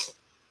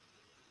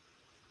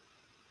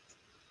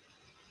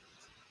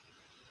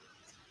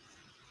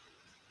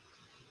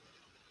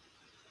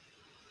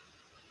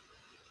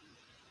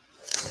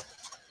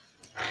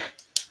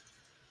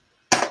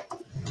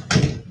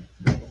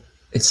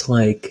 It's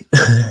like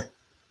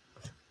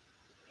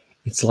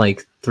it's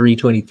like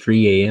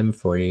 3:23 a.m.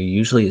 for you.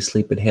 Usually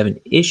asleep but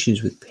having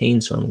issues with pain,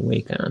 so I'm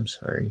awake. I'm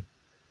sorry.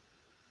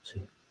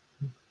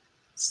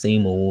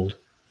 Same old.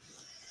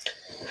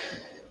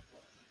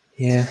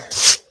 Yeah.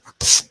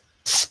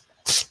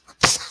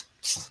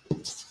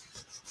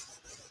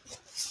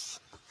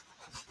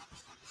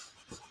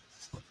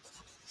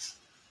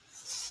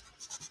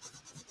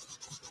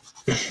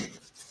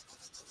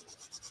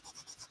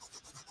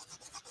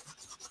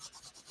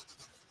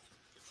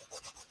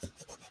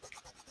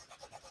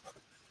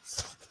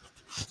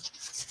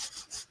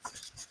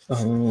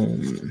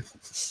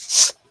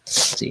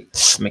 see.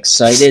 I'm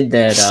excited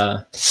that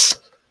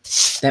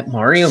that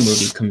Mario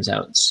movie comes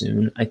out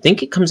soon. I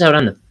think it comes out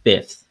on the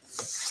 5th,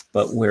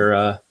 but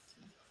I'm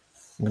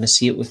gonna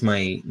see it with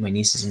my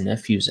nieces and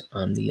nephews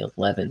on the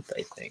 11th,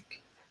 I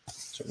think.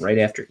 So right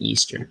after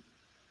Easter.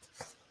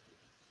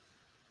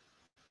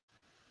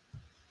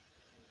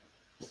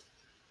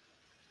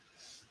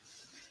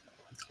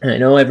 And I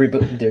know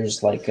everybody.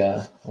 There's like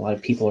a lot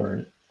of people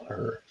are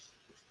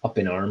up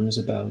in arms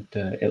about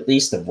at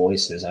least the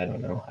voices. I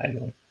don't know. I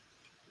don't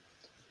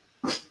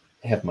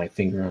have my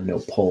finger on no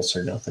pulse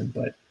or nothing,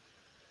 but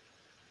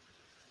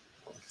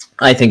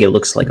I think it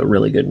looks like a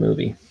really good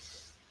movie,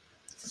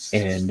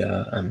 and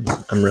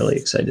I'm really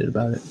excited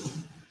about it.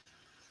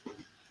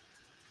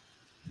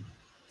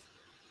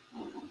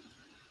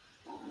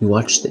 We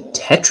watched the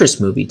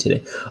Tetris movie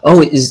today.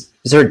 Oh, is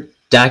there a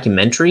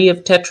documentary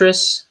of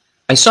Tetris?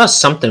 I saw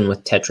something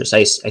with Tetris.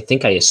 I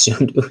think I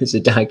assumed it was a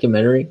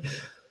documentary,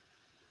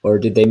 or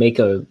did they make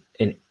a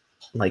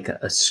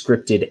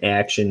scripted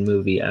action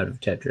movie out of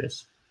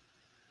Tetris?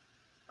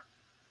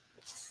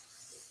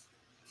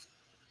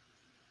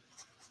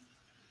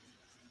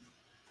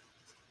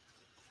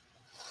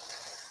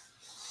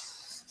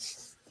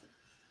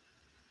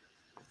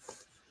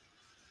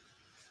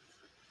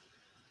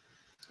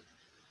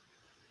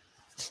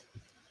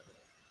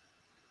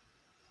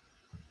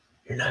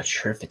 You're not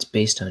sure if it's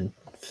based on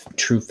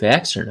true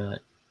facts or not.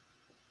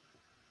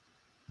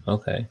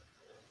 Okay.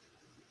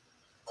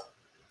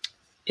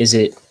 Is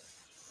it?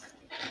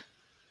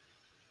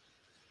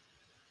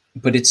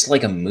 But it's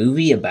like a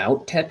movie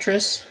about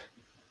Tetris?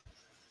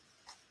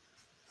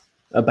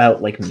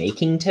 About like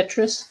making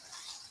Tetris?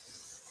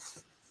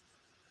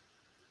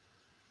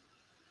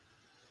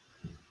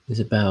 It's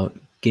about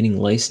getting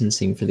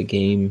licensing for the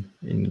game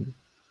and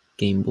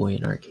Game Boy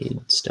and arcade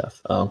stuff.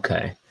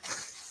 Okay.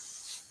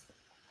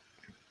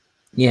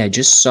 Yeah, I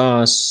just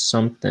saw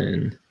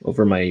something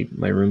over my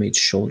roommate's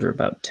shoulder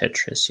about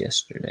Tetris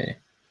yesterday.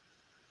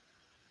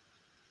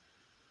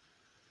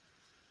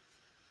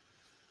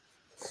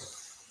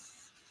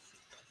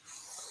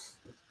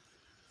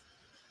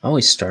 I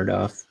always start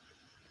off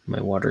my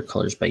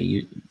watercolors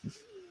by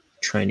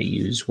trying to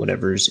use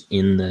whatever's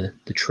in the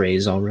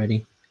trays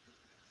already.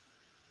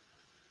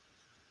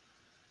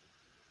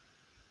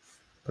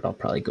 But I'll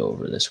probably go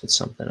over this with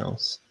something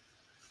else.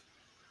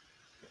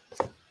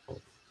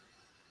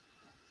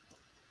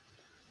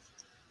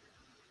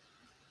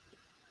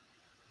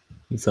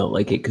 You felt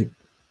like it could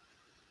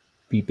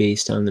be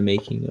based on the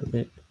making of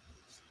it.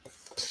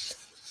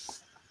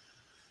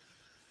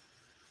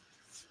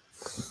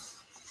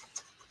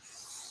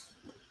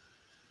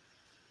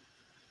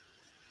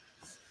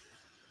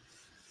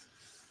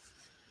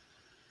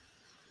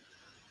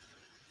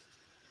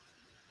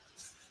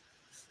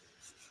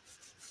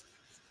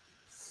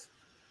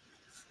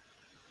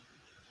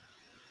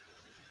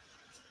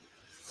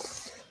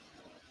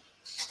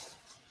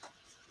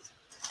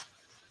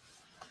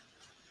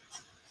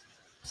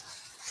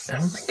 I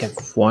don't think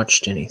I've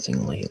watched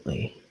anything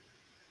lately.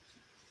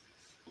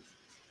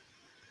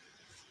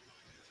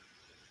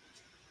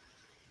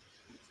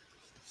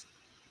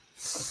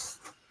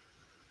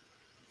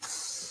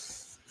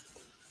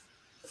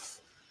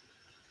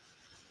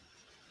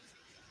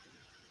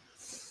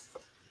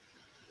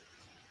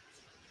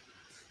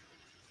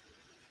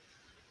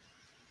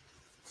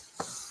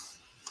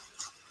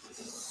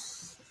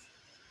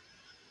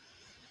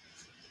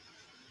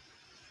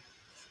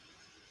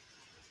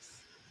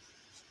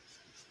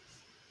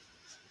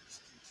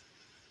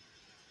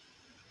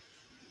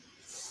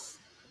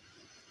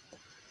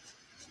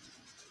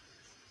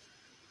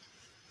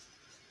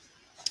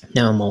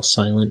 Now I'm all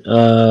silent.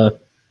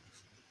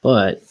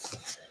 But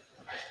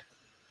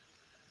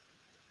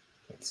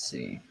let's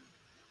see.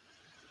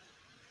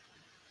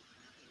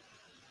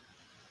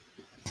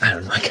 I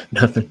don't know. I got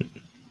nothing.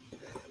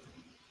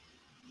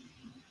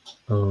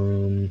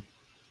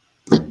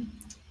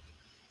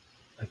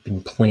 I've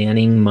been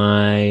planning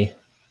my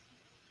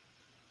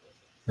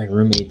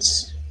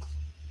roommate's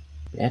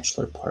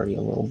bachelor party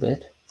a little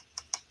bit.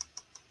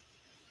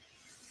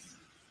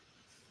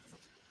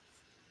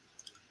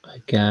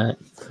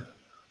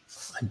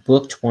 I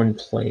booked one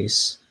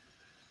place.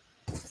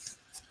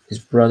 His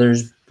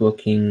brother's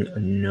booking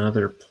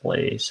another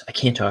place. I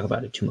can't talk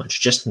about it too much,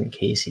 just in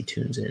case he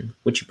tunes in,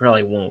 which he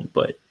probably won't,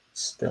 but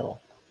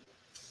still.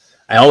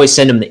 I always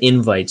send him the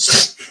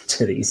invites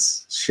to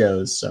these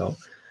shows, so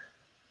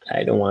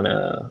I don't want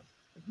to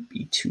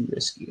be too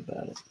risky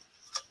about it.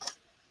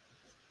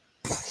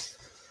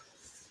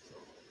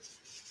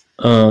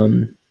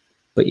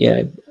 But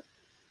yeah,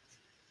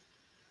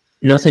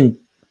 nothing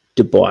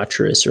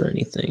debaucherous or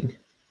anything,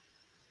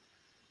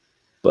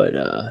 but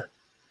a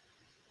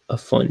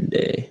fun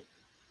day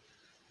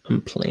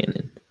I'm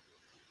planning.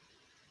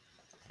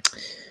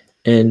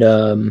 And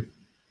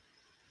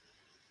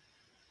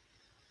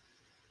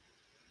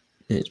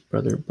his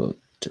brother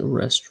booked a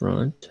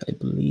restaurant, I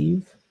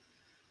believe.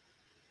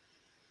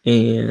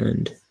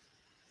 And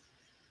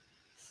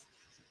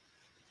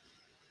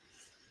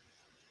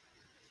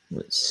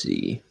let's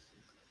see.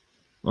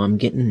 I'm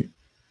getting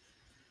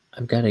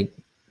I've got a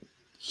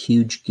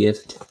huge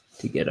gift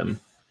to get him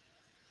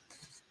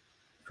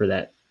for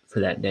that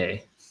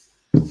day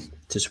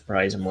to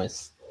surprise him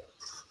with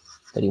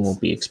that he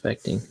won't be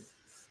expecting.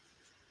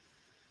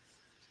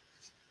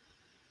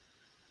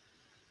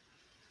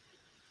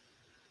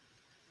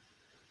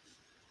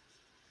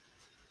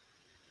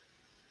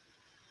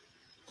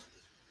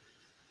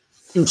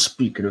 And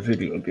speaking of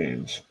video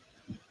games,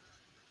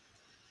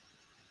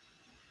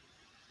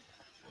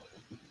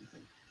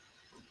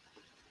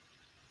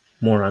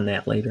 more on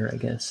that later, I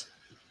guess.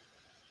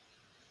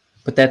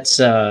 But that's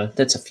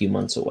a few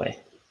months away.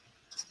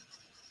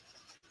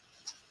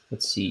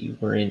 Let's see,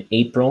 we're in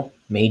April,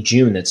 May,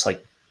 June. It's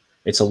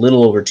a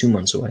little over 2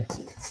 months away.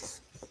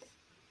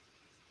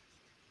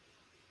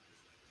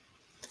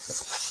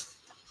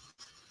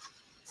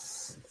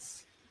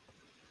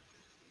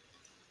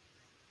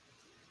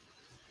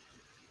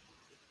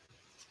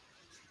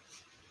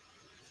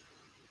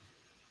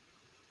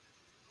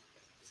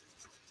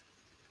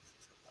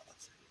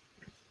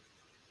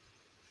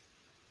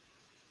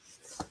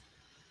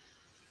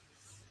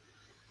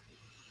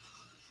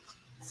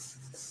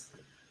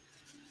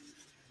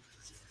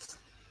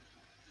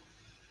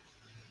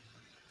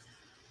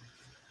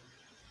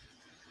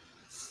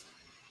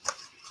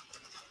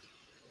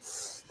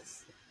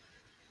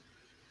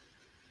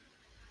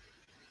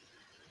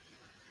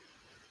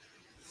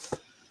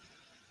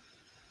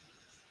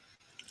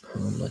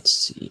 Let's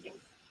see.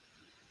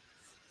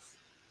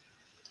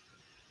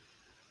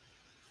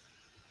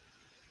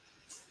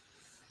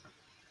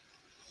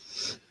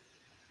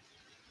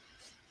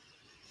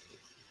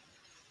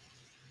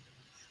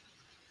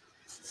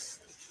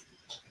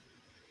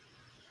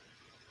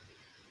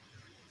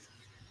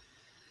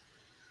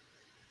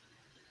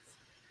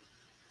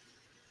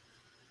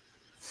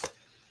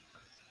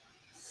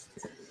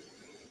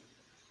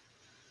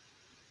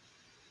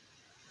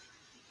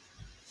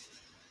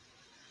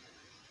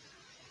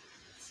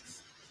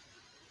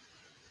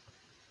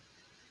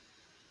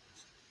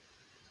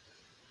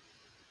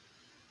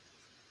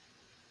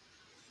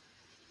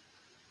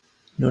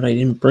 You know what I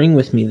didn't bring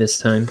with me this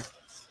time?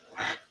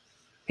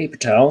 Paper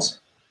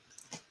towels.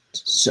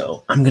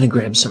 So I'm going to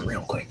grab some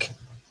real quick.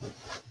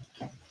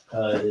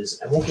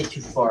 Because I won't get too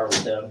far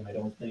without them, I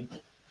don't think.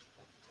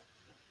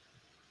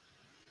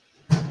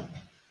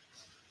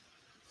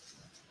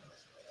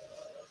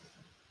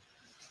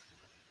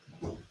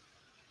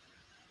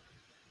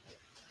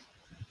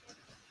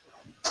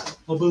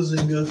 A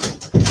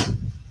bazinga.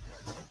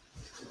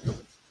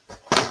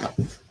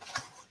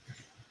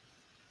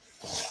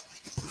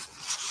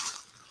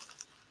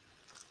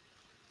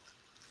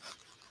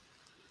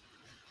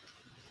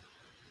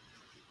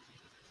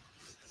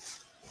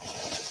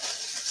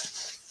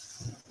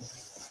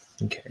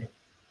 Okay.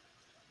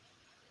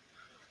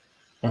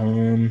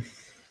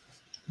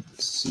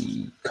 Let's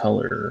see.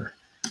 Color.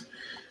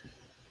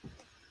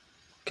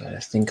 Gotta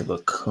think of a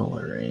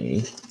color,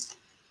 eh? Let's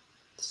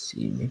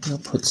see. Maybe I'll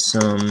put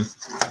some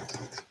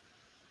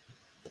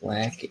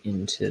black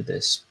into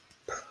this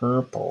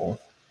purple.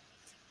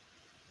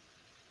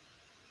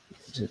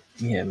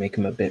 Yeah, make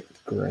them a bit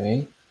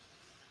gray.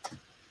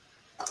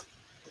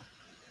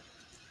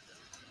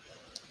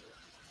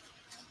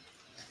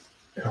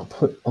 And I'll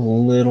put a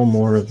little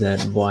more of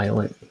that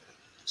violet.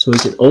 So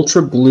is it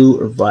ultra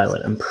blue or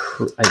violet?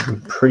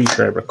 I'm pretty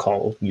sure I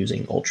recall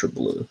using ultra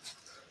blue.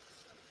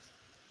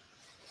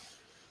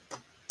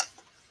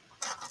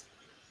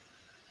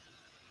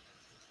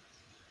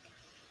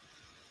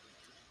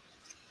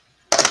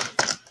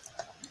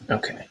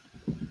 Okay.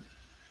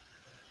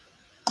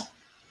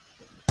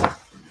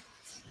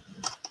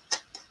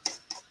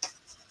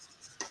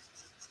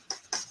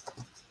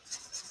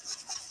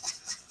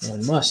 Well, I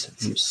must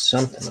have used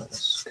something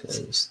else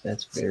because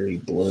that's very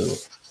blue.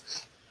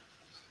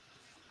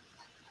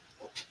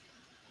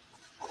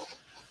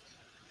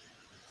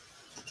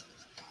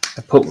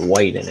 I put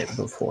white in it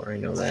before, I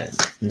know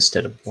that,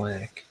 instead of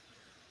black.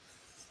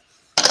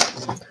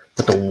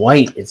 But the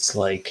white, it's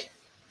like,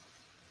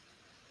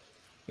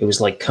 it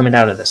was like coming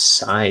out of the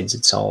sides.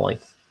 It's all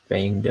like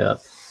banged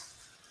up.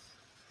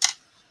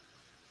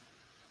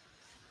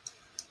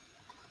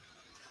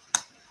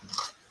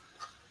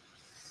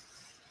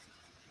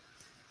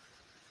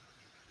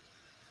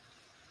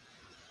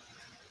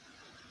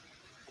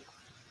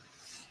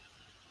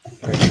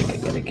 I think I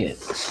gotta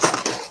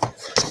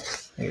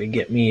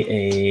get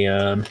me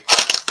a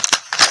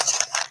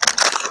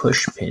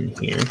push pin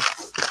here.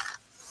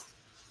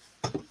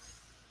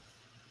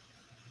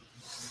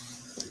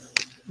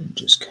 And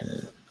just kind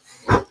of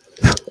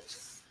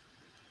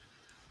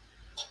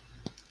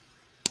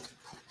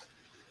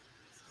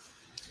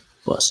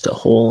bust a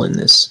hole in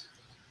this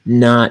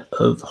knot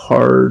of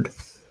hard,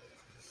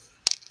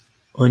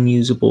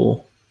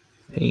 unusable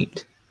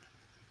paint.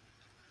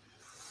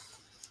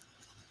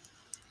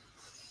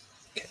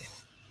 Okay.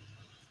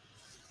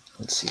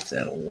 Let's see if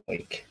that'll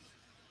work.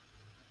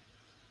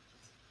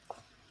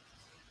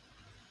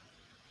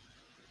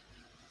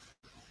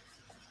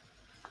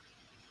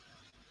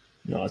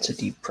 No, it's a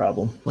deep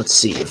problem. Let's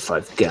see if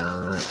I've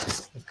got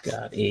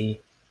a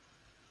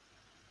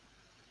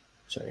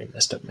Sorry, I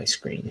messed up my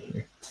screen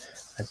here.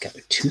 I've got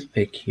a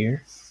toothpick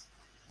here.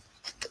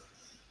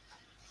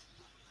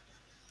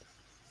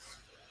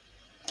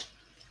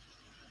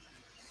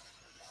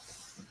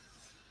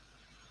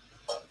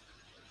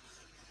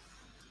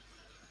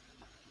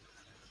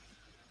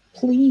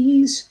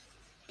 Please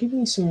give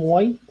me some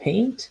white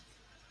paint.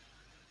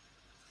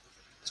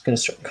 It's going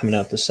to start coming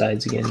out the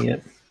sides again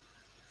yet.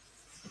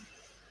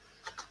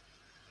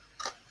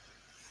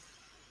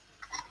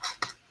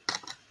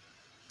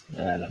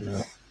 I don't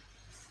know.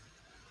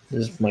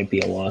 This might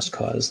be a lost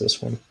cause,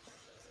 this one.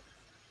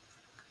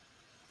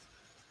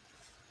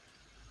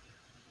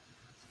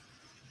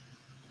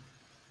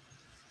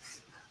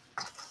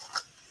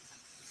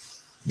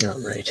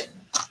 All right.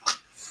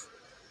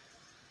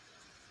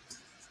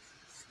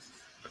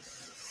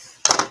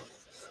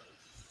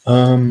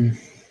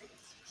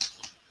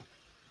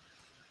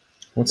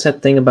 What's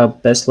that thing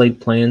about best laid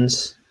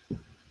plans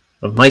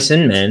of mice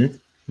and men?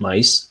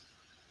 Mice,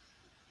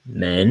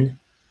 men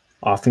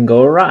often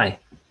go awry.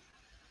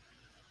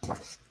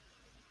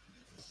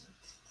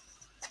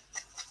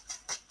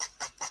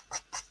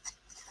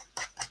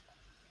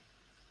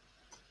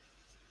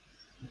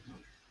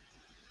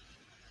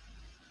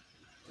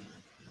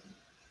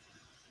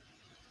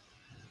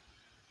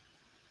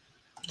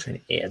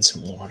 Trying to add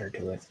some water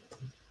to it,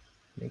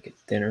 make it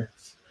thinner.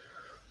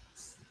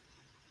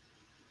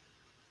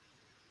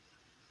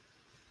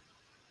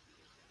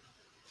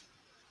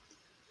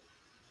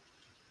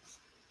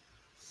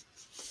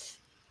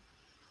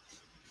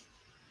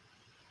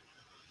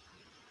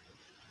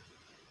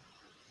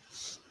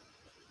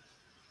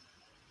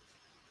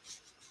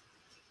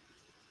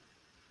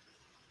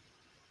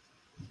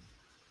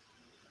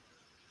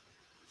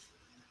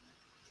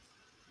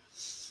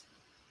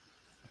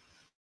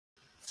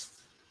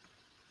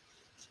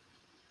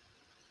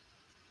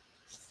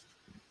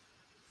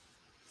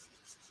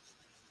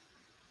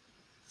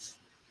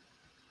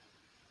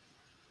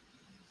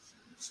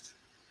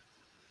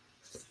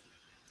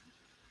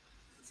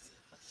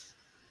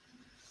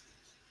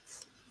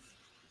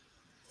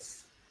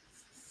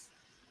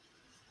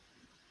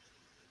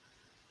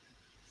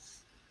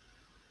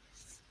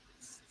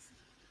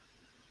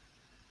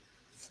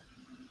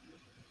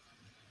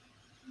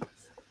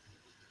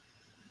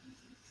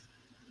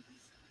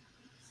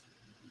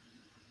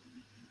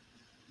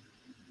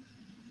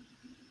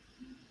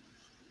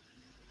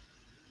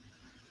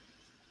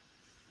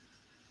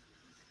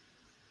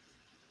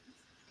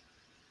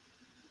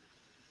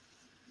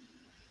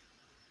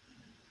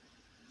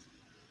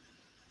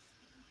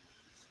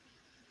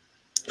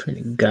 Trying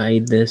to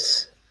guide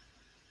this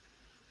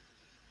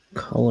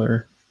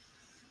color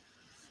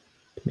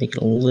to make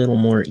it a little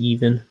more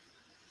even.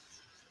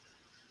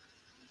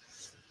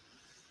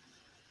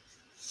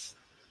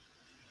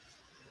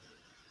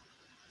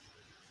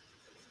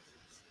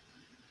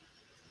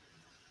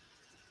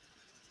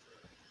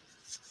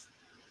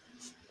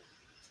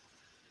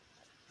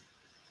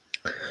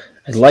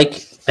 I'd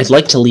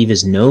like to leave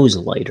his nose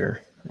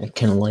lighter. I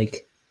kind of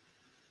like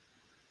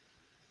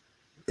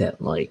that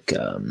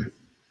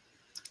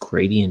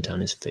gradient on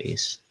his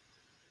face.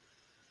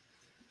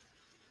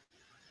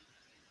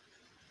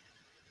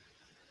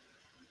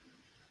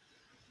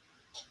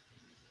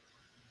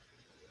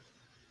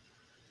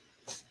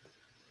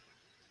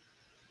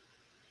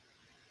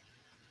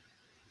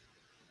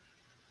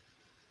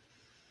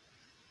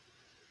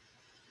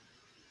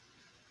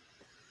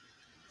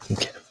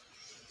 Okay.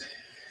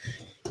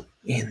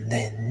 And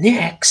then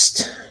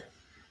next,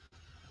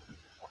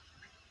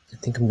 I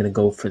think I'm going to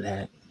go for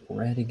that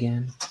red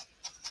again.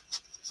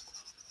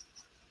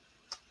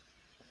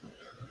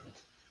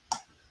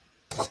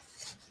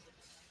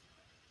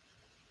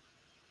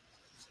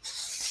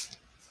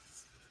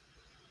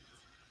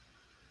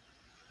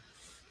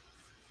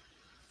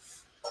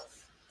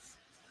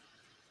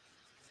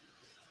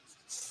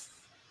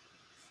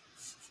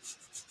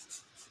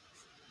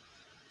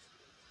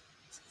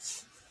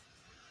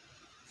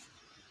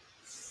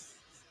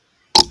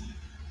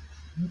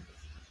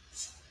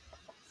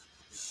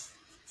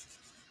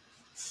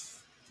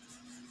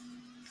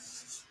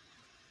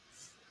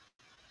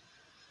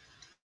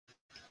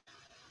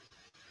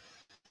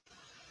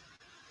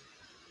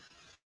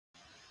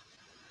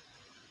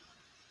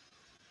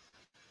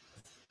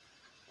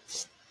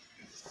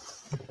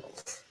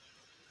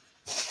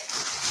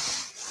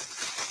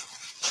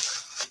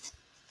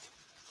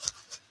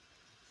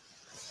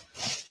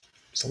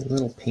 It's a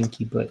little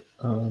pinky, but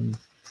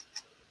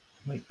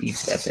might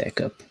beef that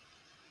back up.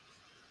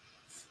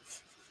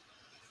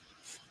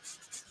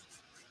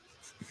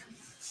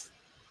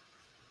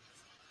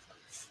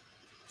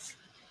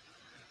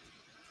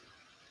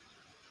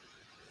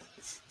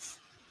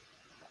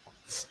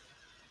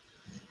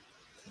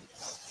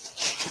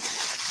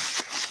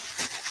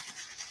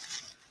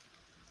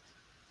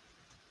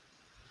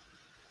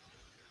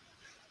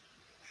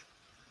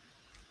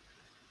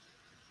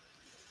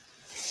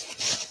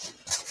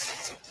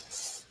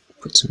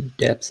 Put some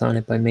depth on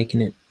it by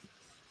making it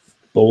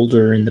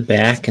bolder in the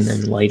back and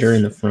then lighter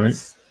in the front.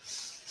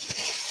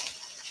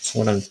 That's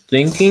what I'm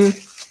thinking.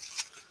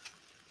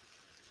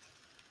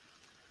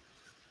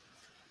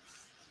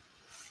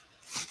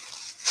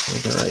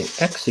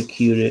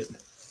 execute it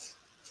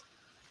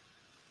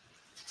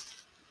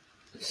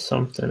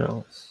something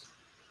else.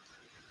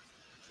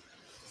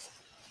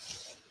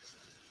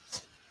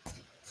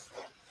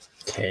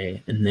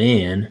 Okay, and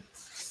then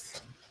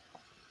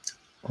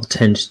I'll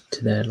tend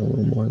to that a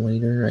little more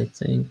later, I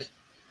think.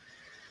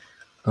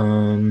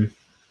 Oh,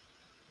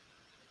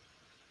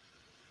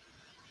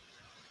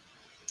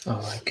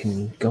 I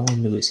can go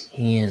into his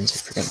hands. I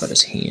forgot about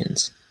his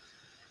hands.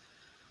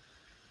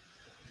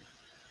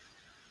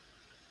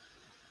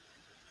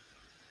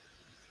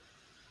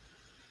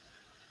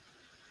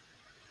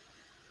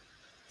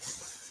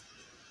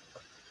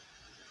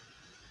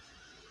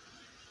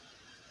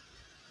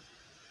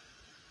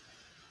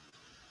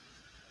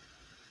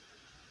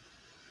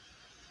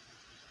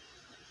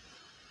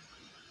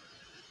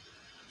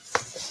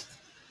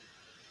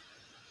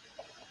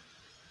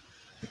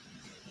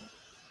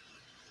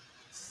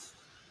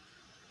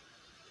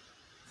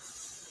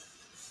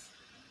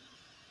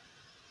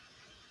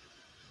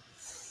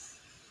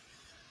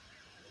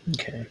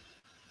 Okay.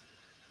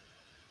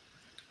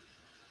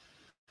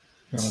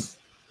 Now,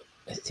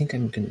 I think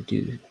I'm going to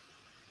do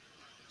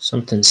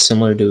something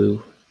similar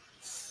to...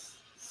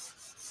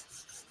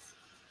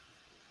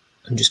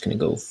 I'm just going to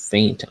go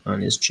faint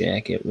on his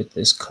jacket with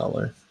this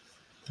color.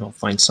 I'll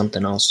find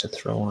something else to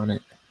throw on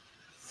it.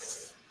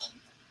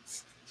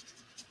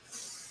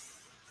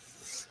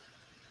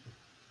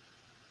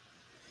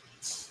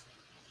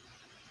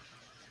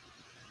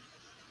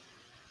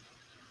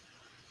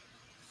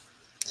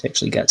 It's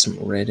actually got some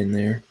red in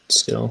there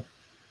still.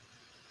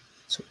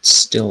 So it's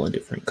still a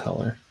different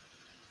color.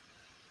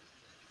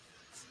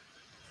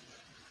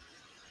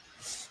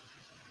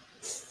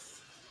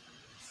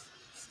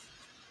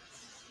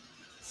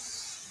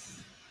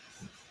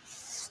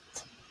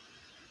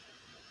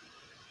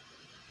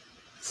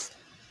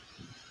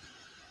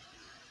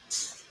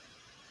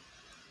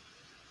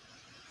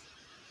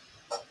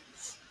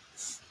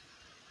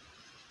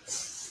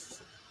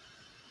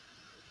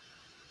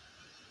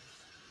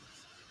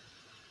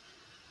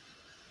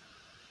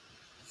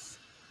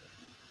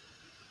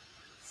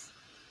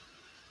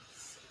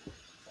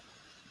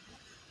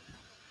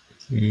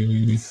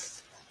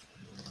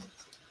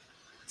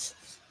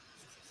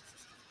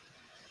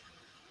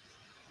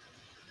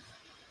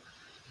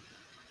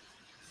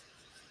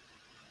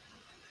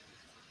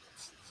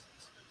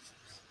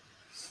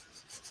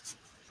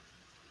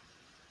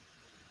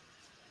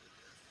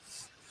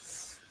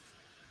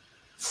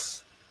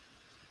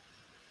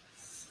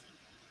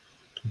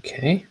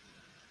 Okay.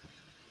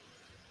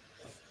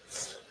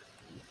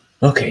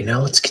 Okay, now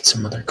let's get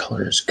some other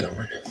colors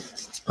going.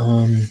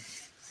 I'll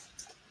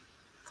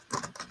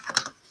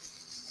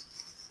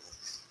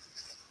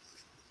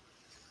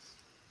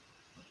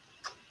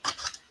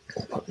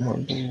put more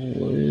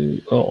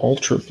blue,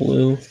 ultra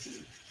blue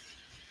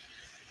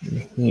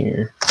in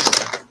here.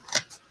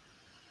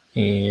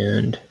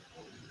 And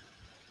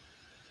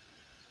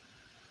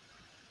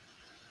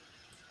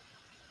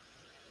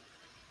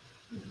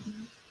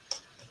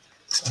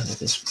under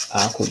this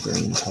aqua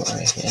green color I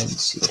had, and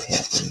see what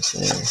happens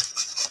there.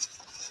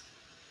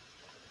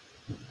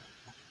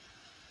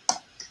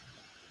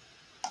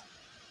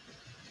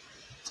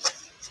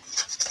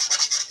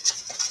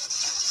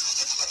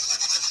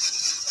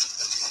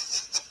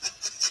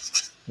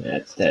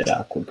 That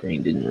aqua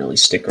green didn't really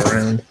stick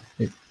around.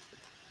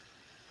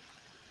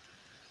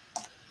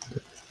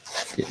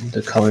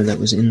 The color that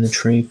was in the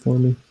tray for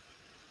me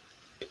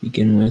to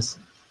begin with.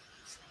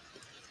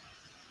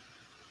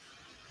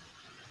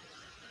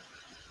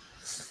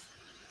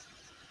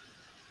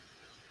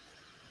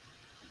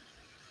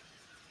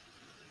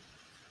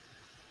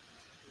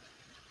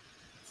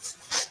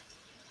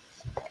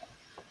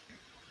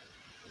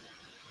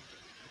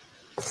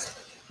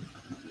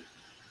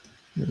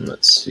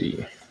 Let's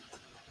see.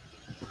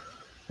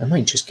 I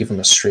might just give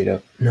him a straight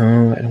up...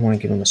 No, I don't want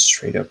to give him a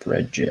straight up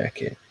red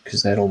jacket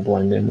because that'll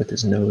blend in with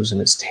his nose and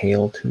his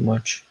tail too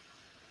much.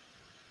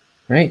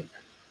 Right?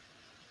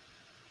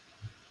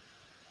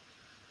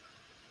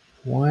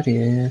 What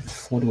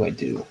do I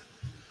do?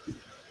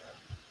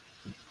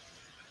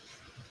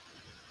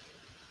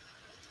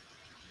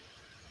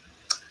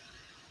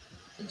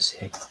 Let's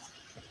see.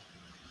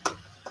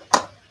 I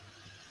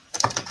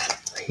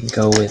can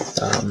go with...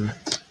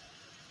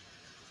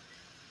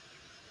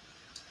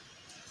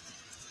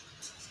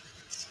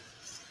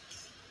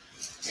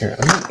 Here,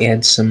 I'm going to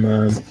add some...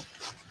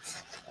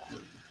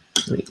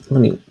 let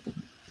me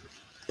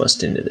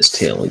bust into this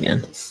tail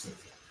again.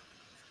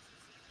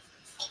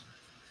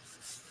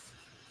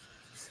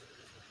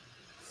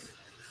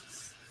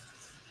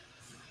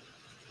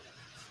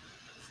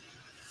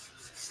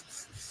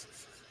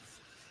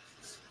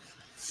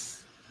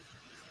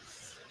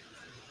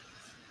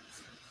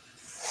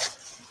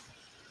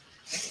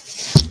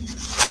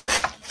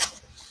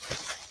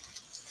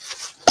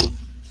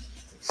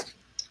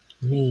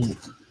 Let me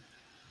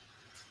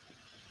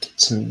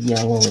get some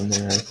yellow in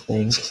there, I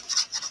think.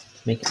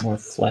 Make it more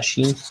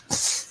fleshy.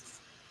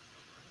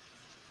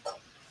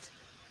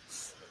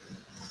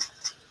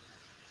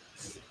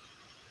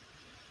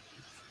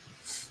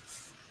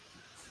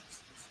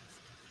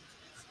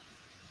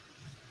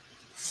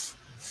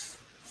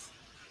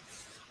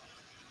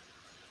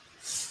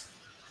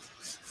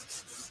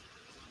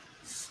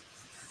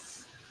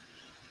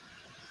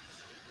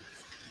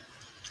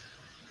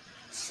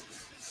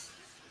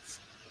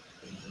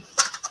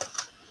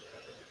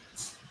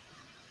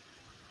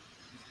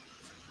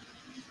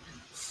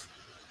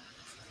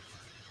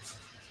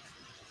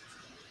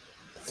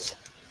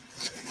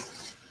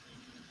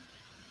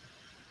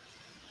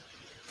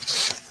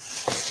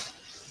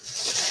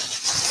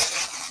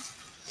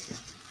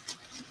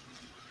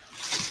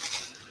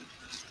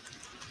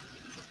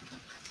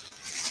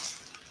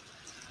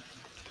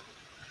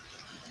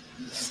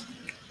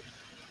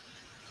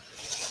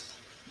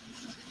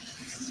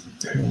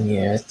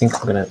 Yeah, I think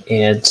I'm gonna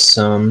add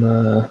some,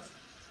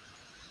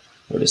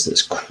 what is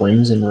this,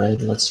 crimson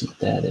red? Let's see what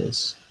that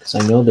is. Because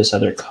I know this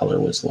other color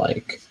was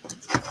like,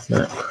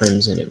 not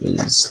crimson, it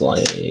was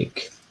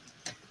like,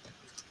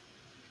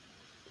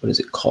 what is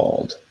it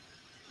called?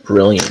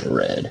 Brilliant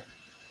red.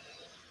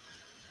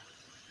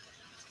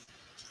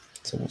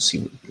 So we'll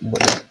see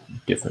what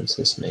difference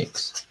this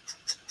makes.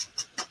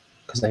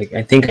 Because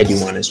I think I do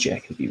want his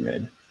jacket to be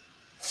red.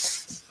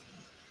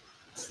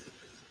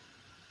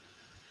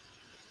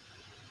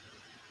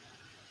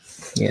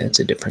 Yeah, it's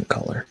a different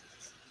color.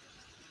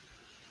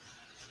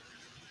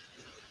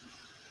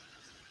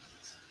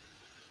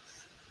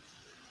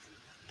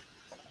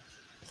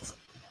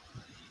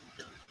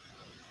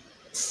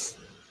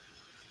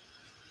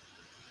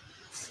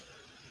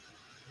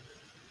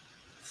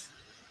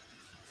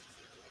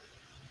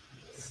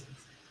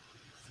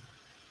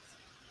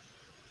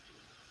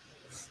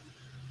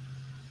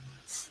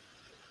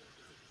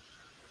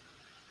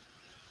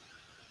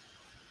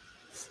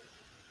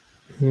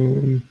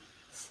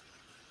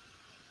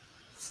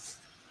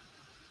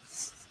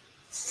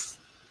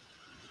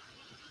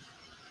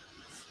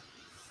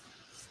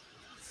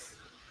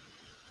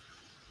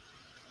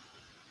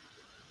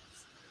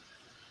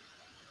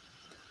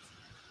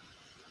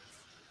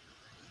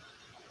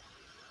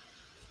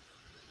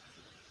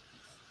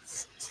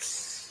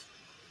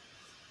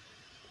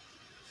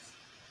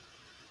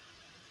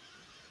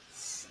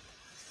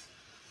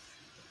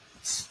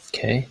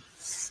 Okay.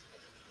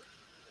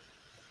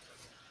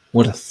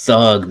 What a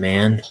thug,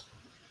 man.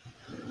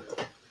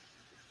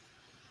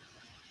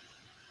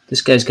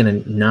 This guy's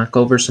gonna knock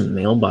over some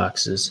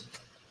mailboxes.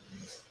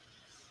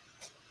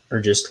 Or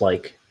just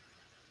like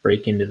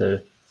break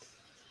into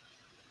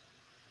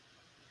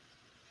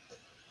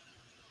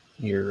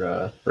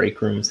your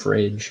break room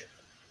fridge.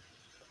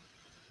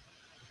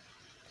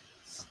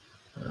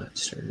 I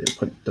started to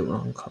put the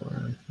wrong color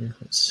on here.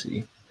 Let's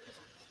see.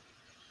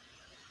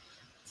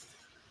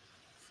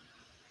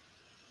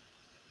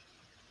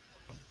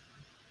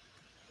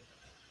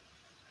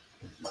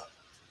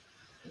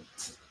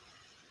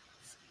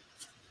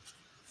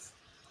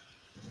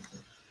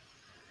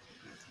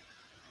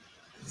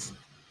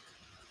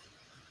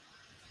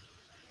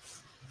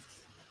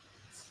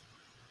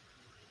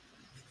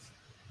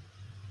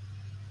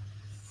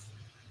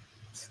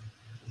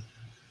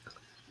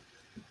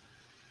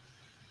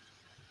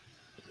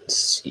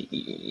 Let's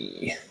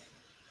see.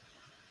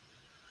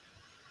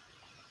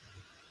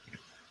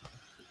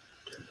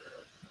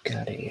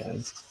 Got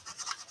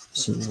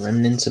some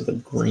remnants of a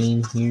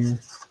green here.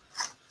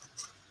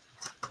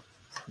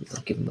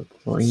 I'll give him a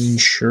green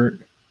shirt.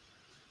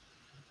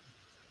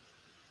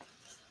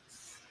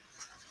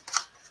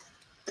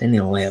 Then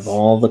he'll have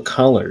all the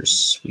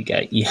colors. We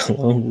got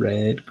yellow,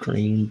 red,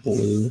 green,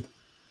 blue.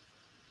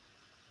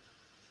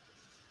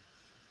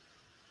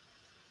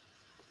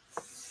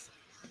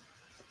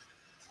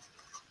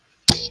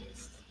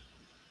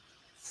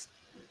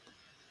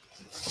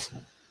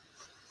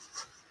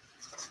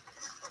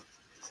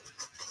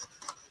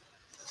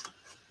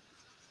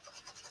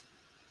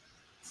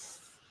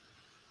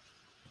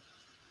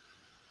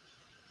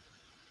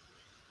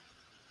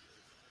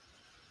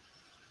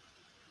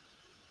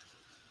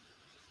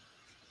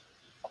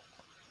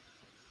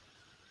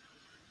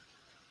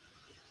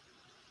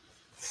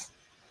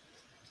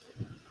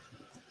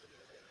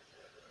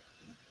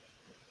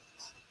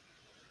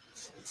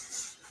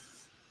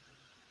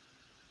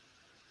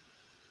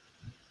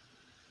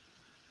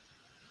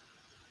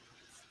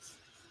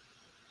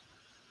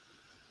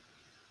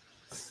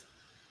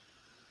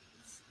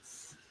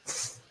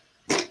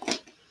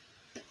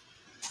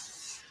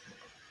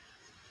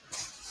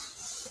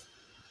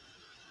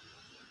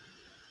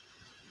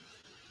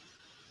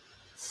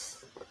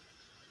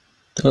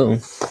 Oh.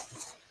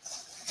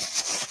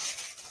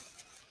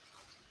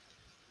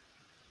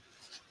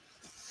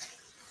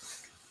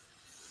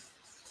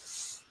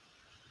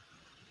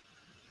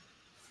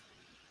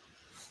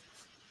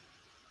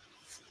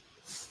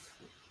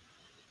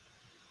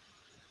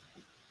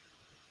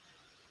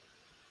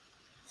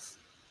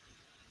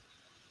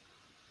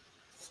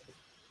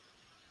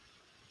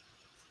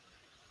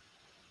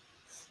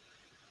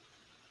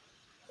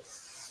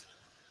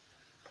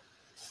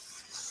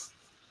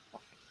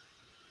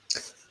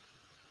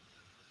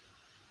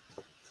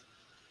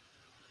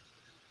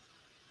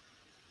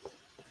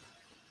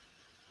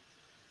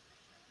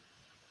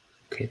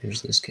 Okay,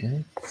 there's this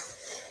guy.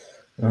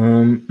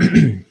 What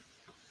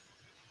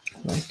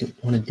do I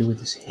want to do with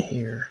his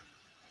hair?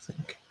 I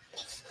think.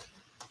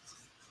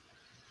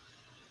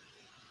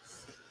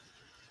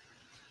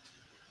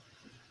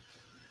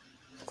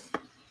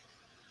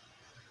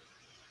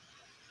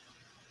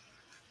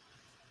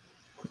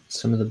 Put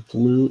some of the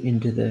blue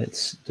into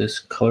this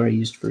color I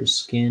used for his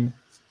skin.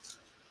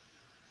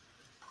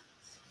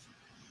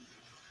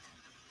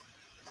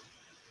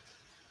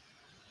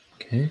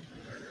 Okay.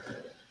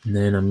 And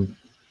then I'm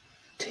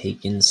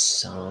taking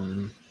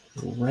some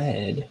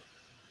red,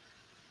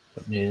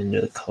 putting it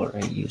into the color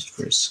I used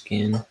for his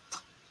skin.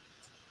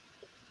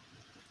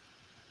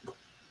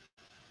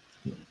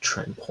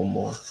 try and pull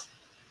more.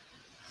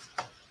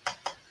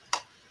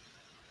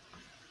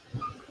 A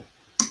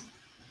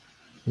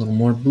little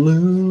more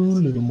blue,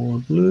 a little more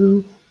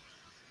blue.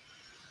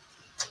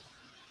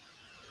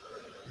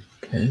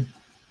 Okay.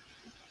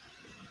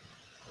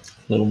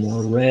 A little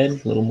more red,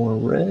 a little more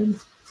red.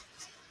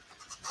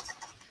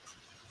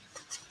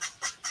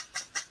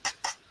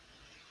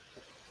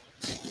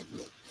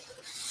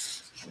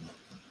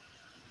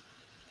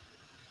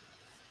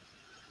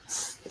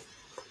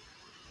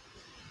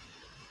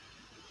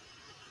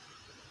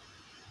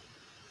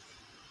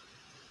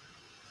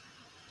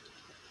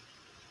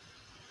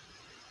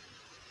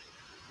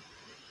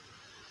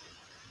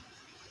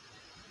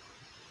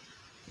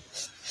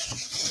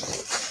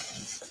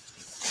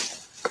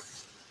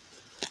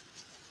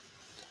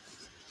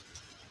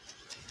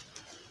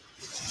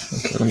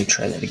 Okay, let me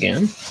try that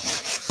again.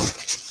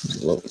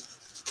 It's a little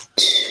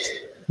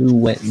too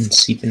wet and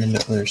seeping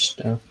into other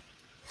stuff.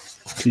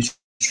 Too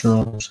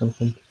strong or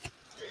something.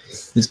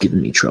 It's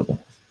giving me trouble.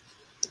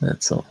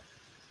 That's all.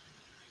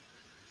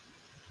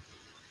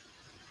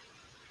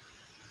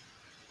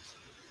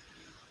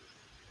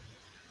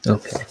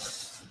 Okay.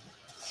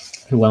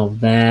 While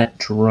that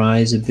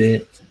dries a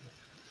bit,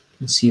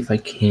 let's see if I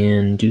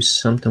can do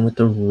something with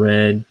the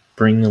red,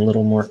 bring a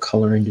little more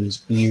color into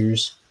his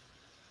ears.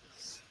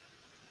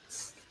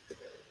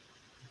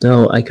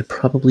 Though I could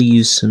probably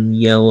use some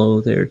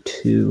yellow there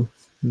too,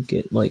 and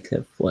get like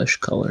that flesh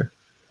color.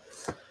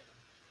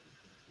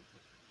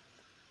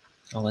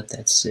 I'll let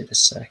that sit a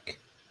sec.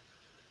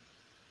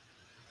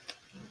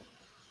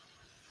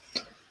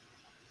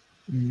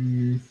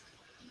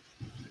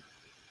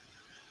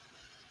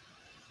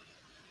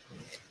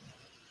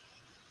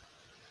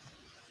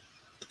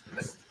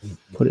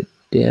 Put a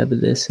dab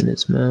of this in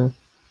his mouth.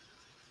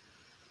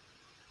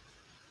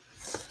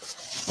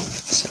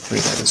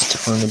 Separate out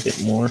his tongue a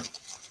bit more.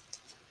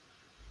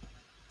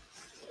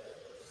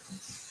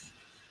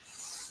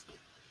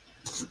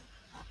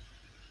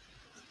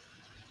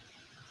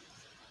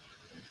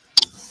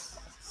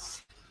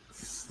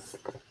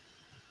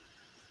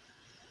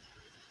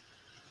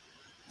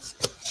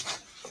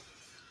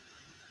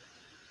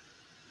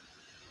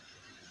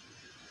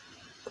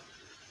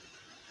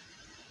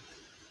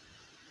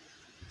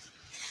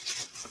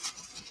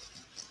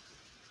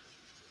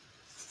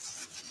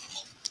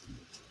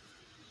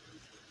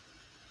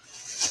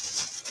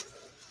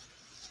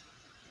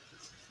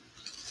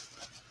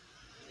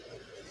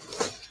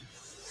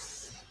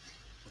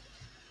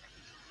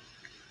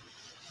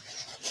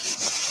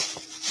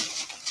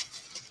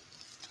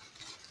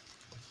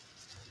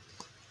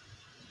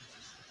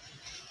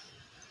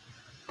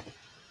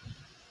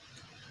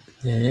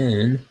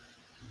 Then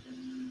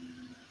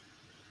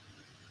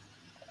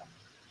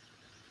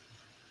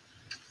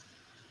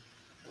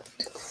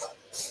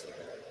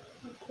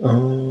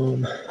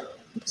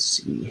let's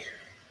see.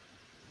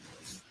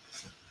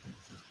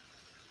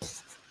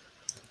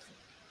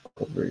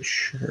 Over his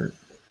shirt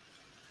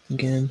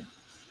again.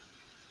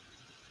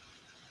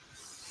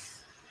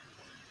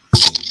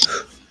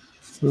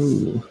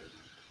 Ooh.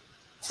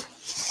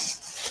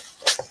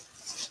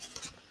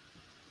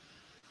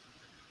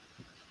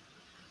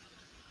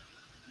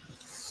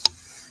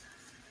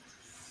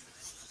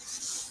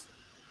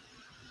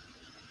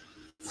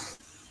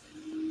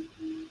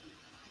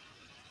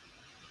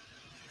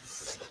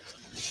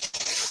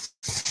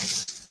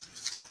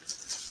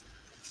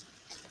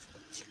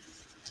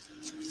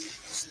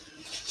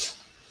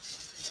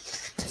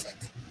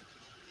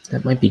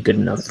 That might be good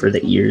enough for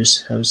the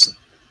ears. I was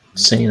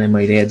saying I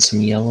might add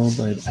some yellow,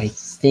 but I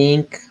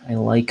think I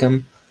like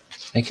them.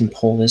 I can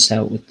pull this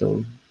out with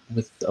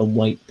a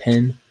white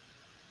pen,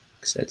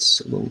 because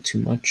that's a little too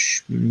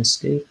much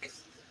mistake.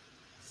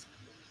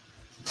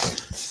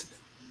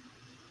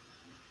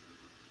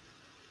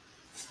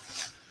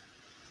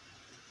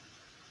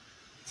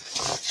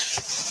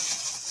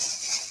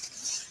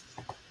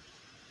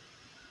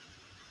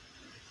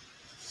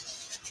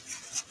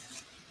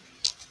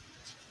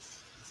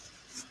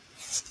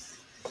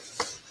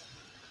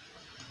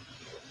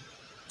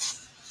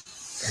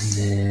 And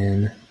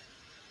then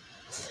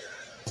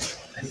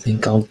I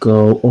think I'll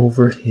go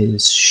over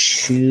his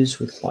shoes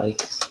with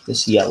like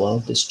this yellow,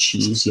 this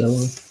cheese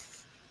yellow.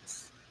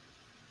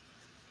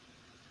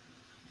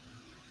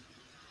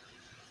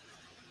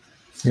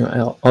 You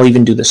know, I'll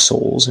even do the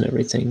soles and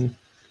everything.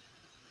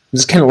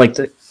 It's kind of like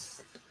the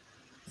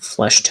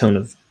flesh tone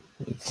of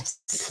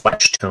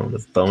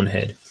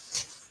Bonehead.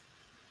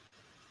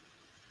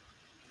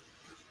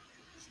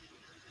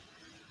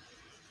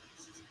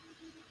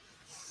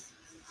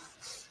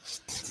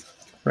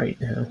 Right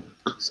now,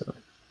 so.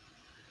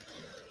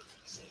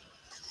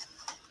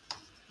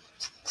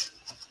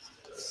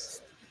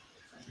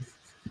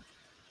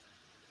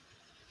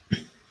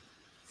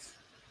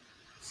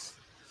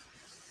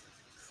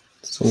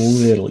 It's a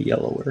little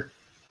yellower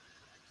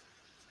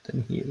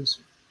than he is.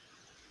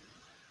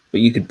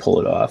 But you could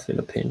pull it off in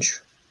a pinch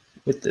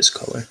with this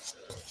color.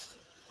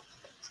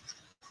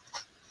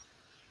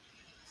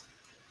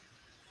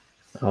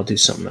 I'll do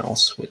something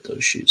else with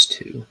those shoes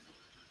too.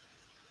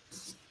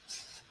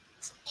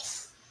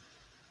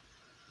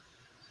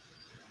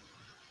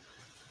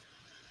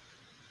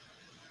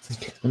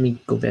 Okay, let me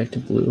go back to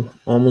blue.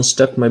 Almost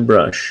stuck my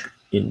brush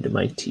into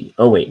my tea.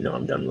 Oh wait, no,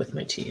 I'm done with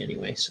my tea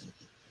anyway. So.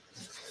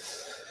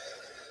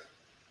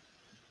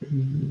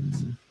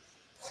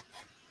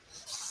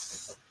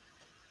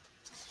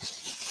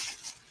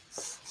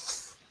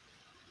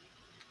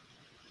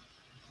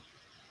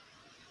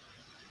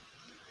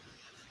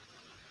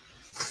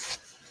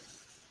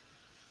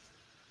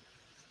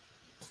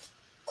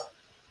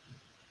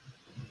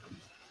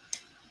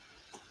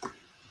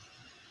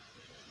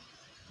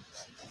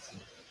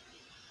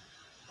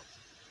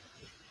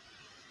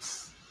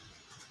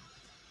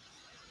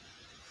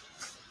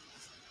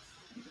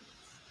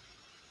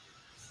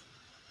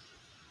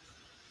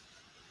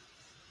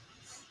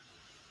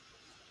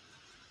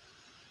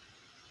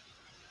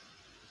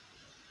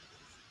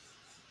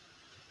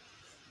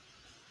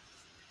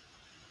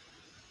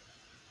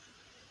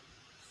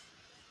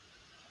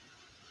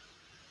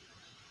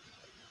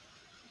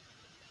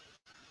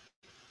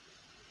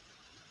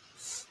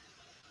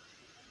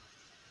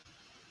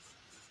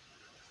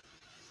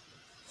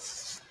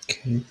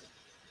 Okay.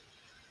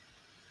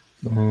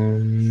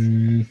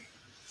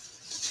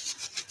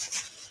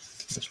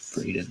 Let's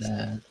free to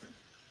that.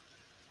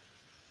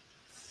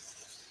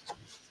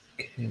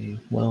 Okay,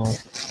 well,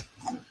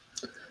 I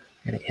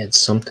gotta add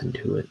something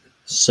to it.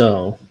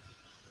 So,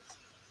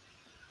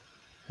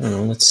 I don't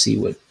know, let's see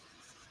what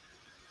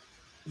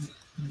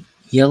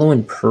yellow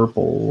and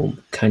purple will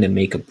kind of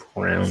make a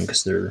brown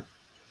because they're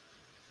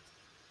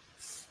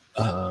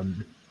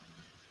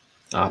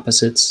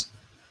opposites.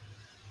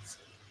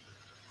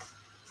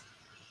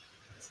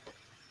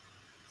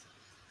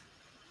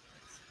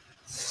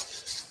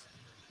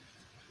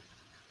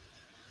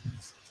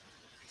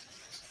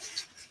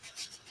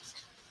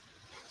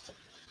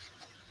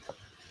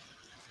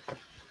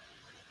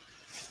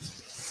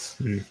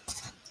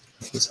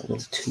 It's a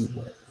little too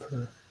wet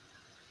for.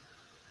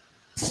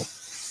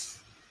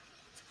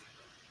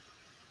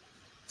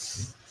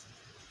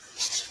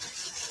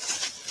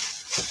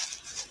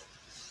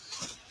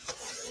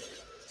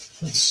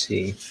 Let's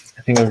see.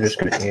 I think I'm just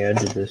going to add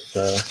to this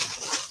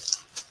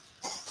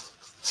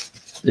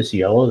this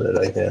yellow that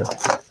I have.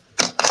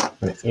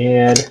 I'm going to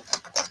add.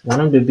 I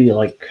want them to be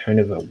like kind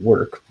of a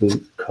work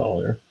boot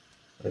color.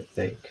 I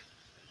think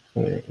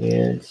I'm going to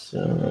add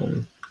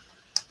some.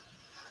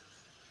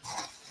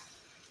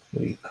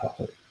 What do you call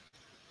it?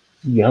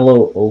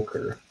 Yellow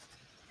ochre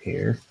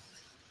here.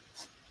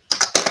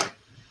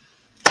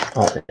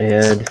 I'll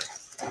add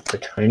the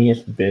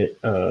tiniest bit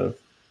of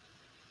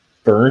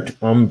burnt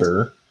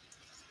umber.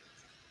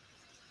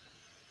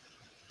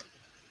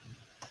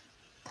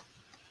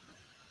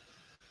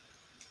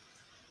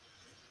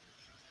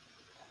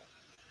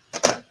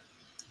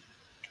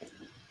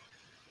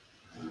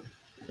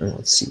 And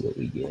let's see what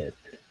we get.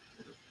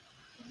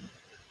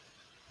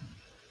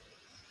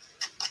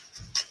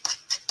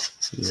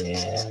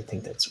 Yeah, I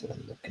think that's what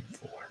I'm looking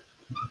for.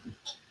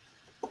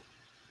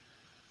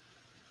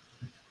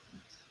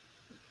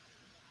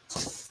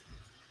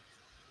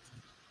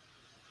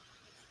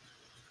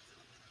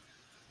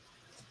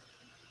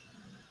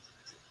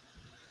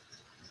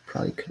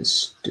 Probably could have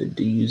stood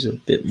to use a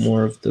bit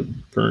more of the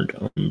burnt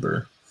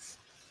umber.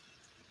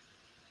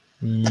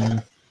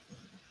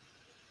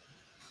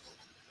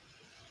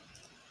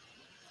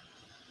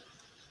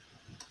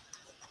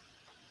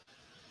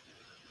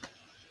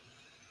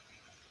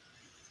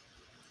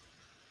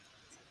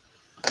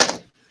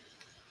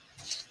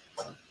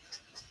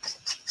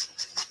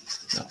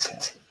 Okay.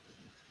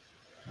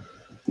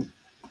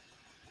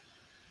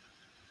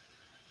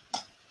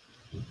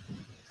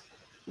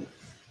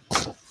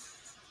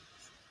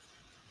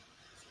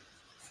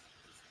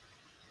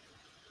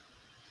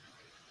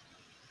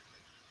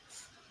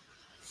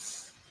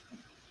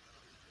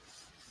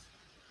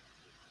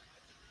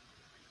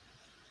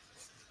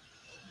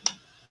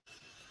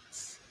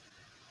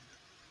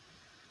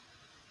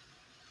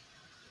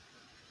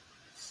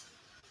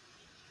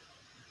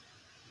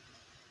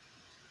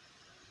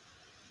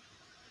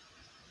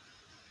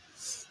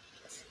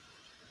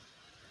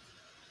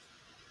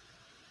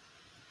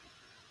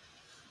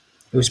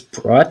 It was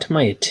brought to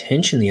my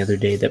attention the other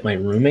day that my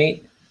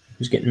roommate,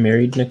 who's getting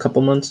married in a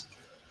couple months,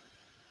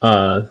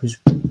 who's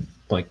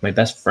like my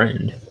best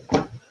friend,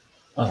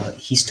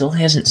 he still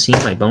hasn't seen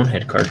my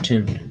Bonehead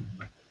cartoon.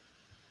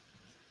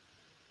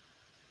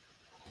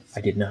 I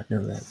did not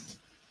know that.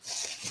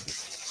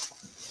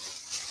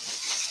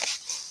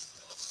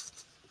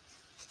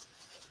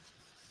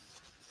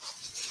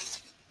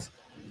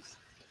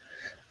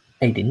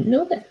 I didn't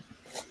know that.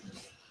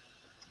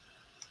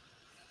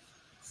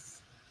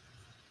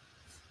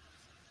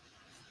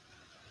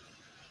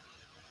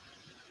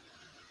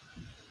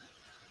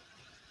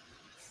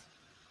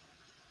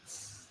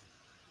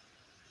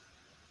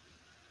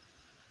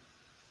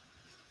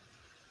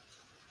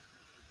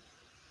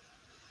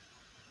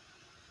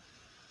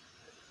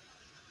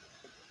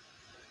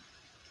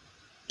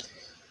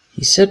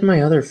 He said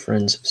my other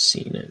friends have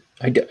seen it.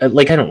 I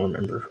don't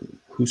remember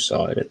who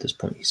saw it at this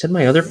point. He said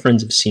my other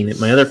friends have seen it.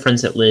 My other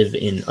friends that live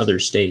in other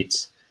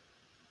states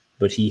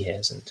but he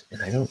hasn't, and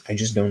I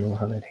just don't know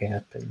how that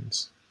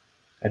happens.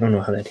 I don't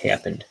know how that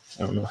happened.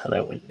 I don't know how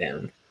that went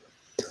down.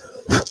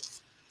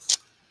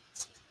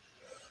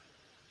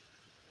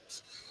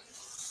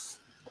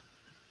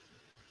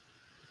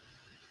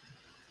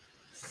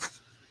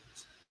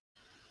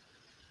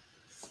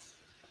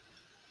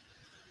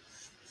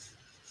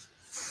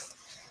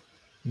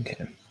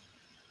 Okay.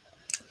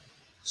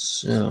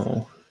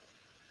 So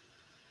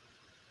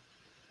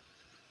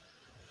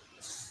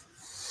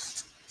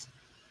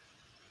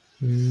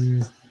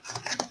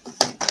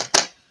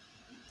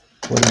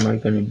what am I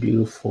going to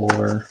do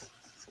for...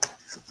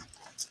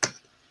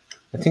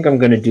 I think I'm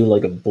going to do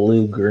like a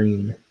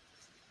blue-green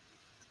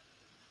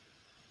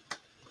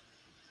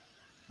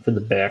for the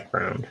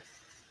background.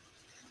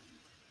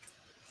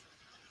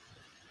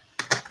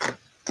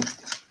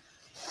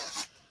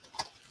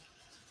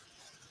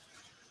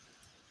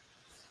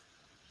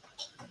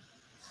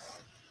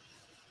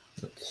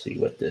 Let's see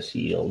what this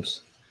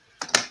yields.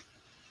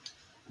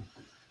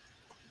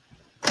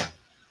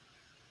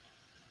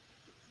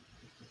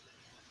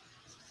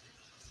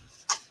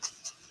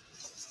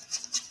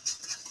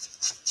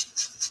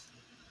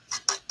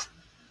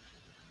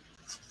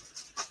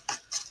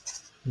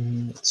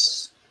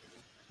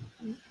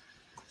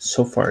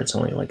 So far, it's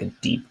only like a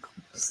deep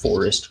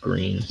forest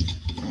green.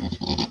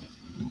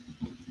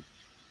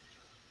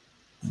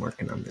 I'm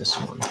working on this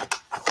one.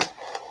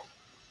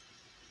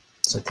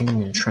 So I think I'm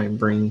going to try and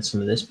bring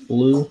some of this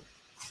blue.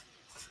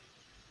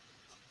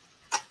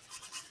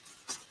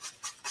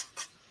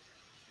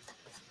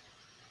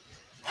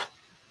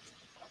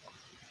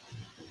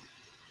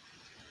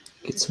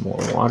 Get some more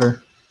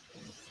water.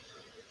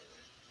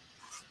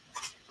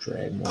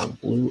 Drag more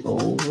blue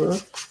over.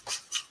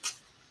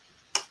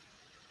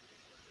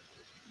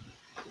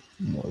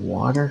 More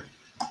water.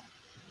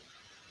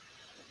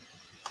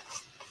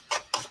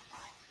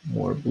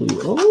 More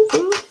blue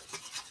over.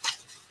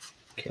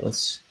 Okay,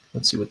 let's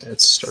see what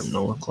that's starting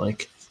to look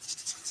like.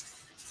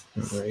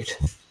 All right,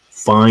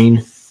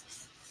 fine.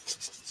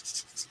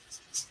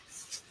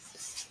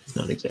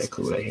 Not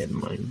exactly what I had in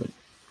mind, but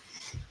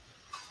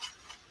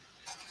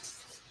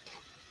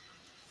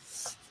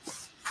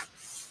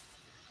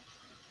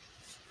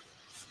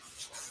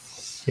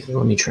here,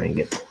 let me try and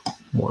get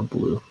more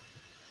blue.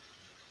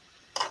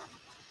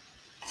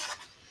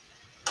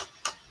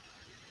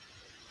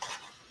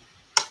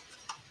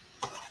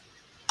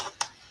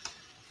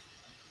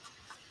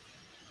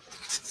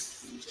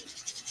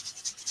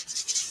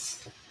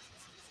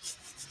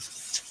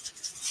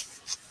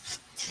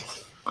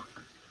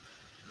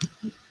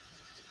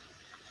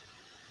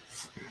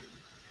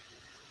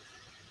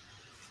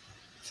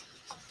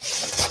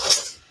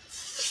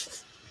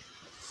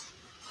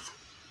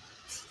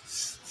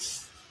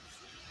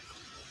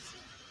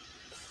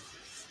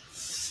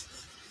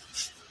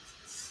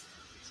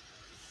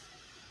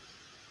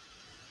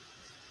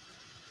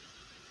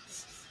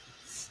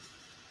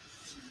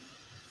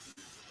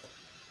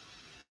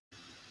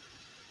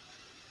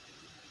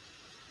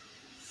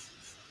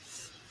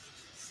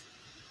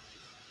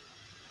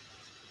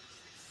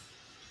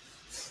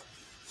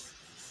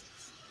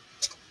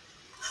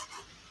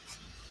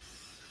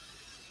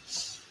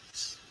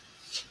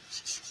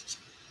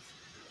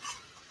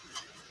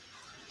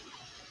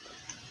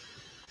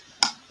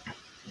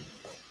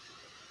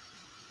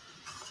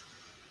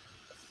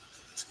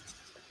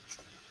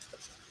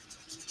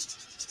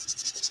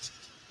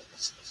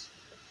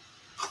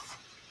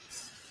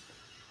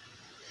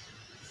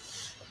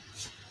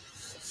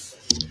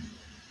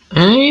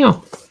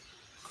 Ow!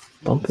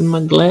 Bumping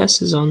my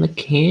glasses on the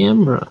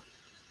camera.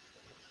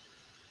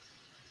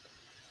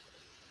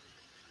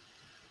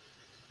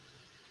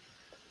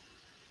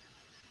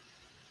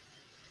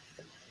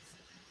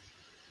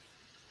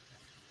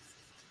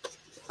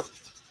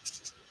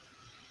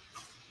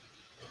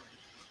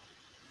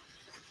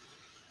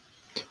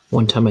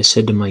 One time I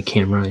said to my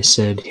camera, I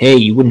said, "Hey,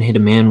 you wouldn't hit a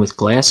man with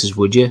glasses,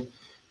 would you?" And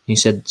he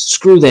said,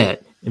 "Screw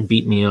that," and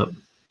beat me up.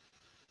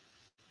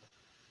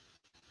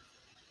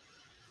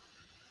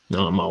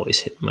 No, I'm always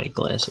hitting my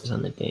glasses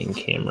on the dang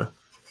camera.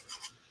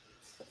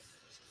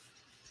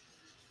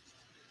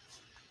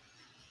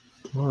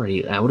 I'm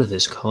already out of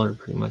this color,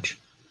 pretty much.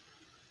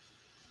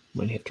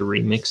 Might have to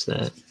remix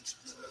that.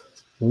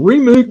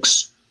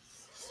 Remix!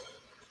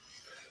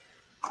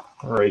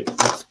 Alright,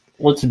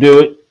 let's do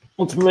it.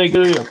 Let's make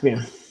it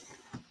happen.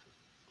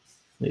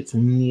 Let's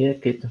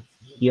make it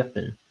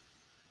happen.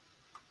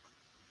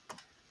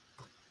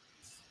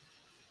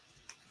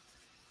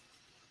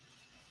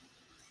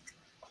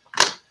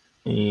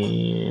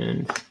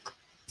 And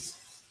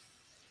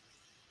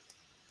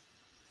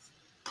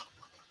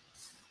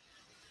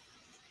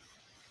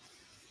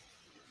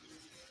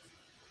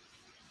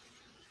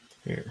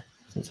here,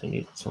 since I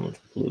needed so much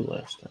blue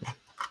last time.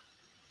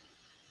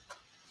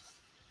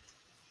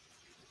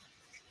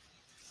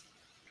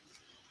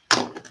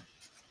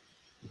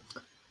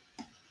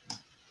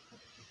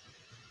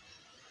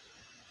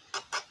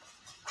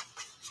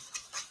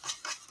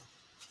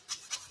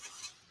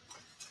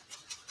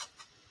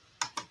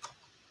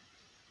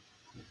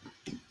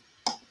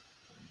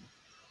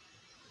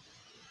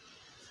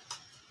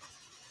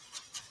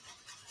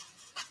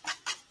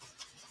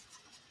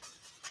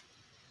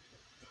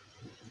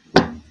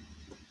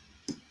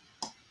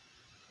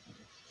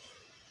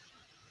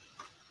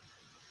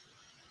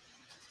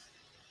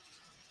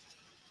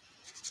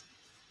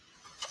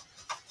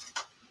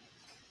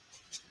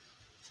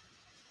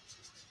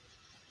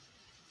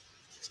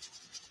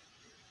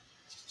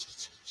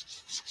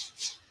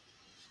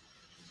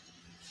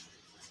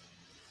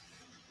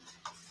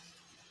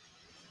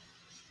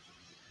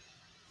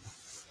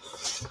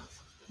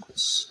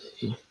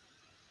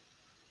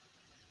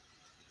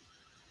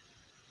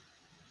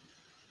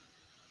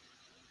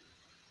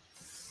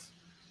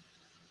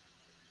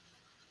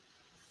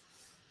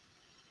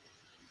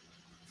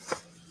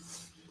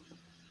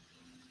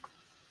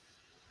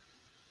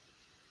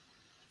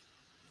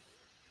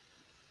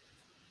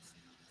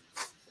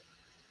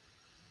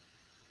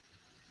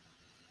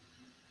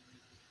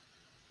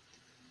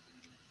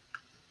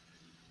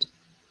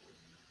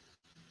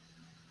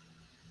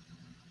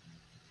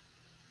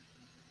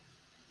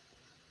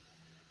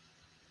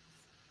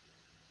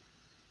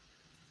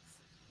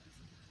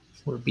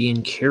 We're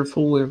being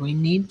careful where we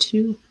need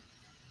to.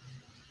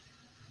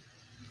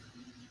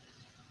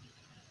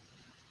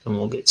 And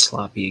we'll get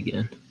sloppy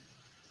again.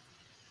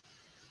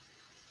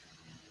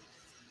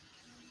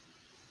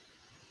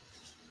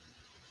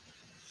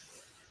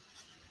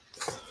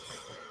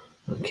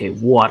 Okay,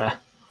 water.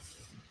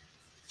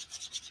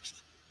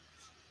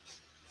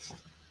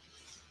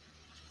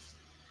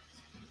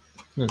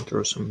 I'm gonna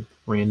throw some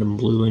random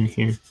blue in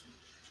here.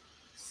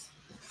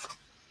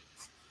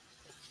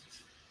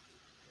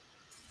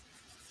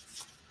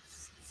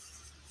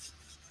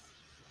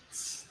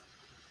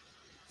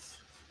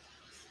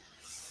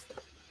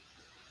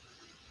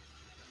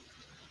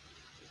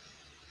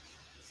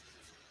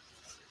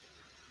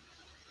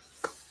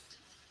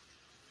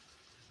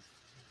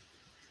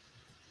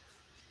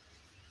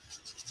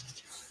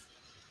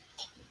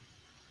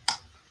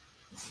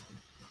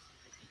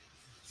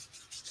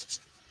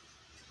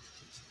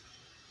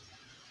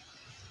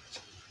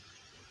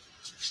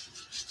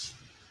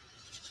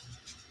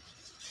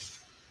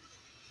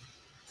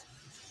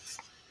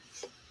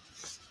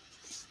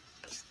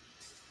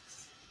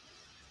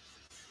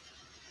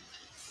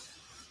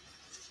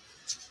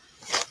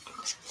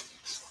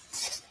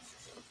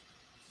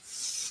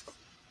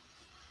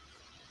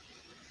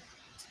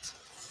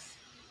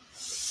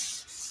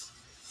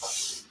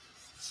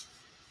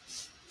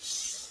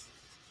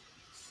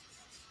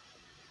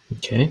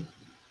 Okay.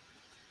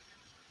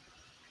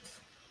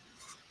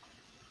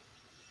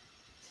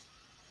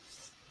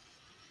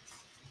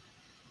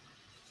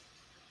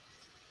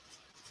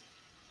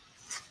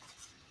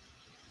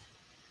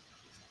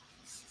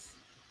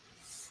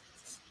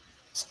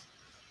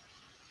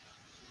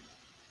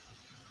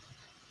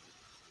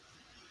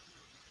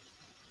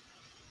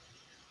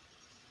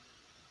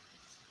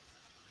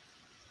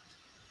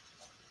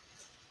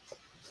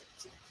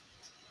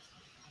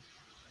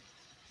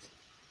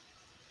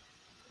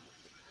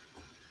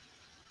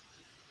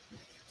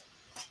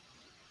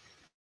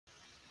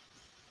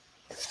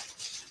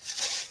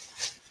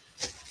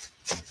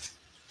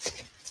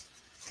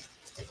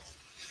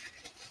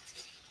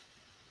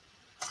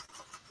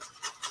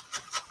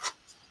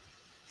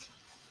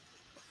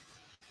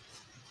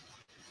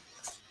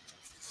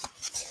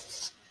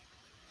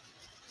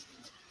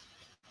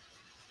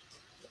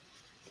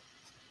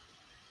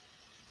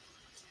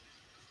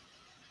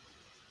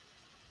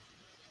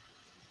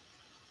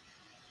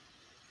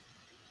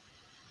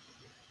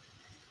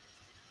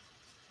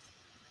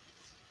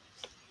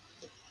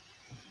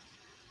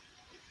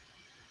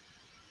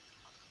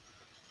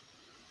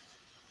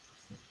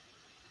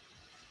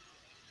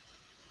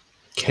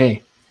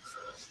 Okay.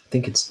 I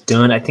think it's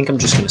done. I think I'm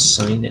just gonna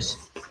sign it.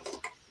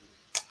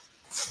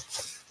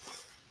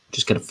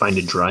 Just gotta find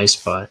a dry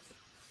spot.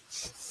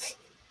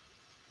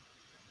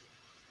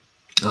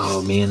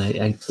 Oh man,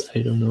 I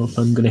don't know if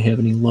I'm gonna have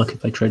any luck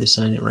if I try to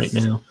sign it right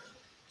now.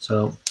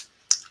 So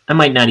I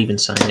might not even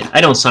sign it. I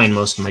don't sign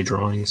most of my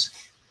drawings,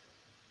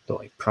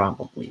 though I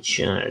probably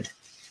should.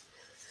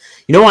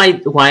 You know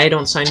why I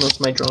don't sign most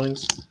of my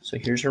drawings? So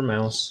here's her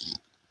mouse.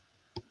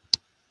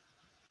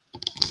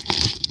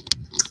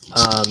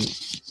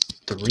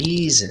 The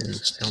reason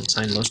I don't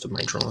sign most of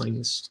my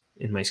drawings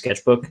in my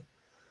sketchbook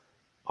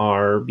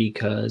are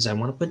because I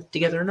want to put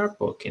together an art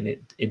book, and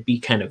it'd be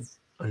kind of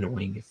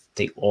annoying if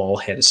they all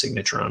had a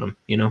signature on them.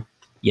 You know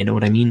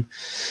what I mean?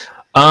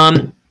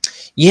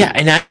 Yeah,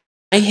 and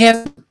I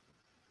have.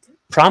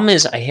 Problem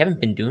is, I haven't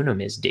been doing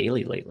them as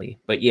daily lately.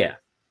 But yeah.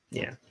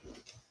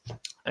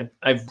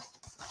 I've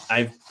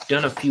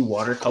done a few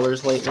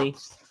watercolors lately,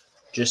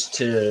 just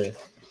to,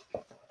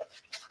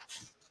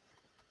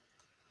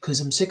 because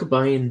I'm sick of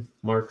buying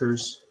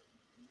markers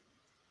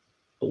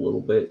a little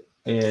bit,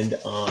 and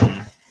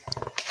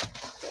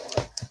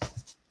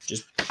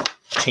just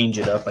change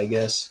it up, I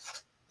guess.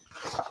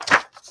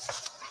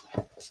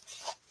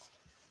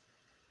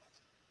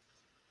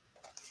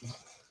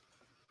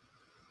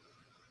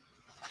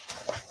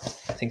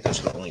 I think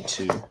those are only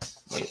two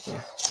lately.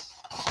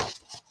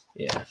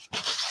 Yeah.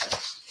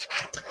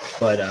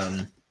 But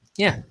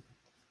yeah.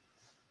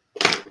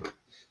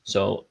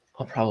 So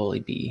I'll probably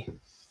be.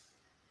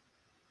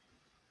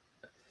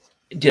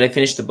 Did I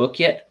finish the book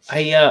yet?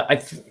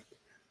 I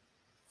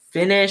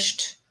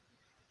finished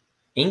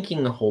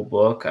inking the whole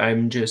book.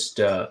 I'm just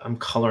I'm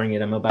coloring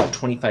it. I'm about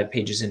 25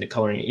 pages into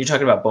coloring it. You're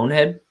talking about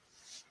Bonehead?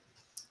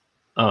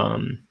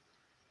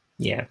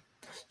 Yeah.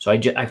 So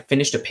I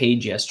finished a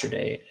page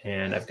yesterday,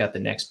 and I've got the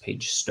next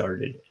page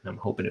started, and I'm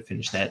hoping to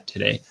finish that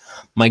today.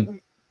 My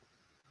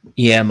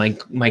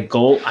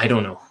goal, I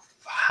don't know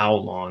how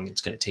long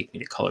it's going to take me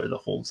to color the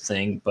whole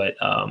thing, but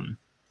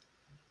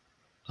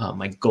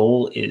my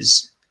goal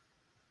is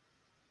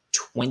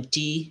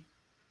 20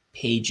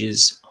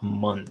 pages a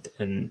month,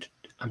 and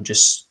I'm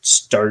just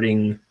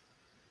starting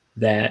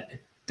that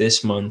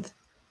this month.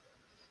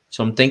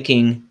 So I'm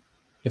thinking,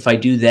 if I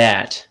do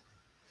that,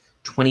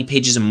 20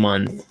 pages a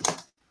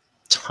month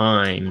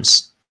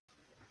times,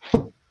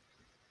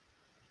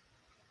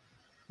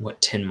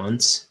 what, 10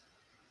 months?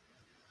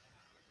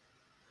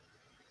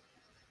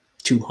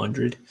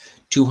 200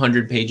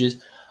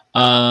 pages.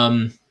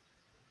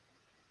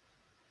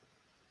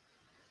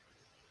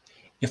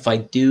 if I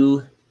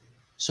do,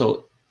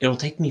 so it'll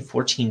take me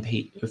 14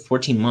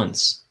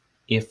 months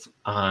if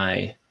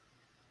I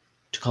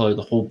to color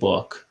the whole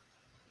book,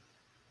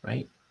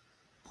 right?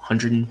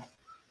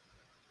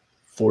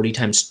 140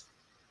 times,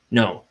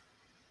 no,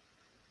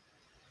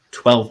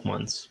 12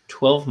 months.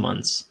 12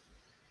 months.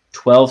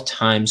 12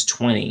 times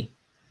 20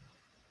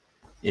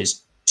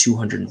 is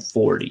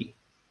 240.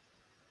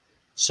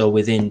 So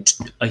within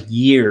a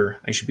year,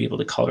 I should be able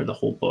to color the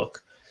whole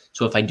book.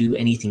 So if I do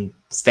anything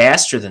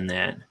faster than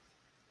that,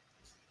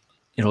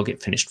 it'll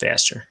get finished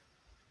faster.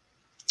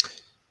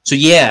 So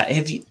yeah,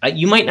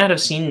 you might not have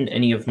seen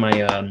any of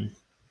my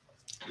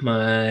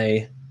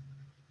my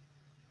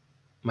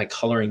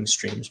coloring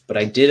streams, but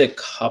I did a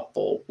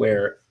couple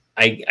where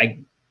I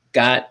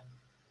got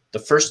the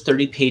first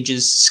 30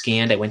 pages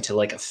scanned. I went to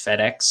like a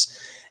FedEx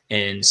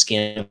and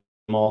scanned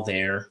them all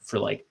there for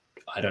like,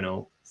 I don't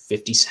know,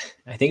 50,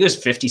 I think it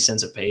was 50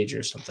 cents a page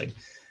or something.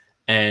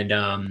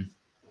 And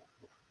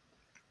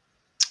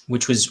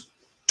which was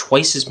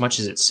twice as much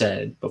as it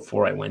said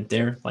before I went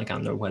there, like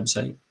on their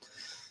website.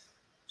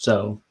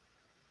 So,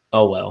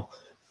 oh well.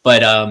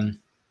 But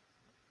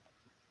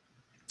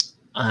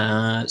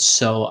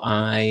so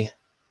I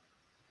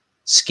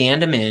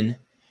scanned them in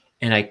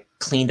and I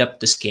cleaned up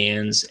the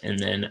scans, and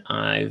then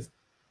I've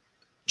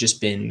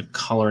just been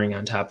coloring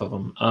on top of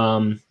them.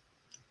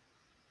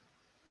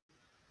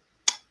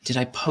 Did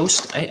I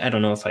post? I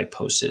don't know if I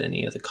posted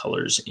any of the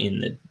colors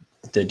in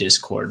the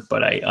Discord,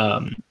 but I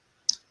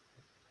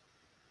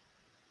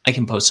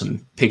can post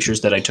some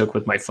pictures that I took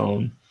with my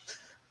phone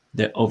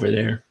over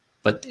there.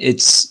 But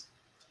it's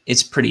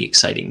pretty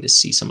exciting to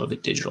see some of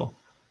it digital.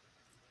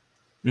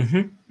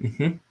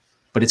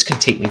 But it's gonna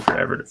take me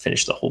forever to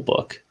finish the whole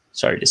book.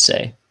 Sorry to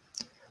say.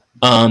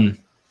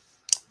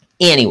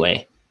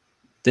 Anyway,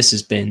 this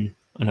has been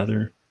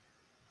another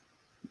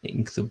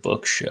Ink the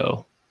Book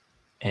show,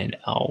 and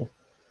I'll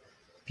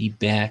be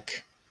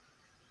back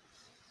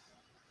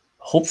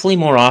hopefully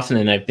more often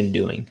than I've been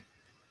doing.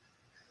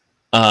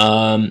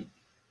 I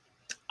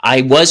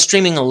was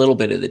streaming a little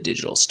bit of the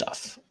digital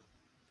stuff,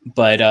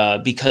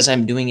 but because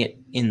I'm doing it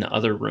in the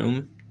other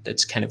room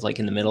that's kind of like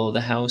in the middle of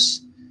the house,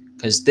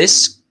 because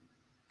this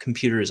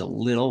computer is a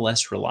little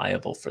less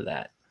reliable for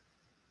that.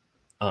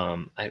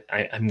 I'm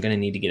going to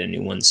need to get a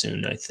new one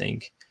soon, I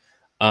think.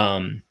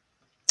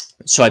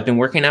 So I've been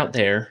working out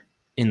there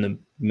in the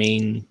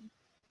main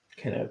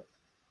kind of,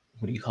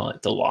 what do you call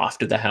it, the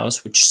loft of the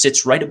house, which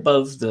sits right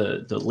above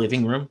the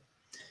living room.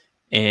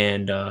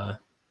 And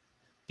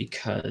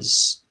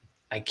because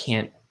I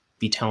can't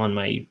be telling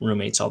my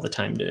roommates all the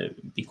time to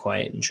be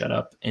quiet and shut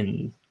up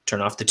and turn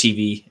off the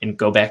TV and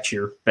go back to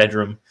your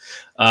bedroom,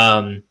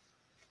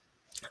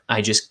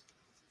 I just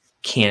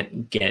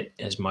can't get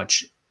as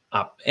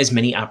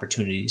many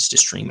opportunities to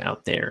stream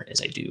out there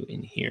as I do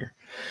in here.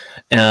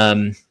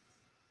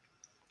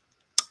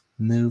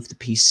 Move the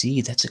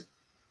PC. That's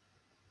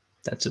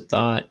a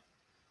thought.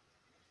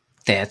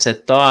 That's a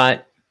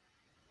thought.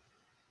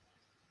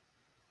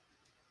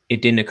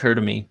 It didn't occur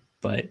to me,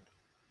 but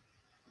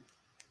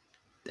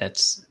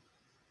that's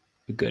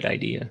a good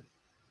idea.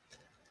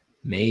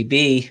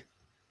 Maybe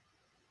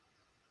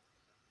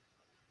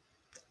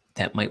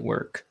that might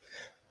work.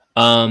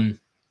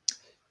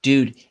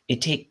 Dude,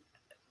 it take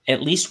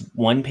at least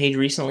one page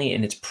recently,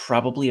 and it's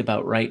probably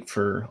about right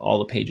for all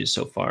the pages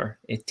so far.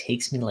 It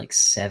takes me like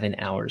 7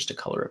 hours to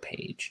color a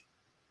page.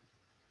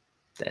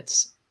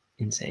 That's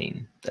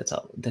insane.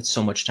 That's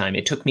so much time.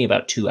 It took me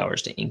about 2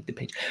 hours to ink the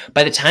page.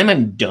 By the time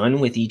I'm done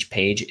with each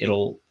page,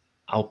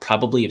 I'll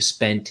probably have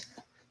spent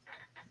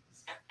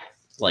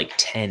like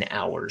 10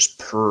 hours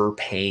per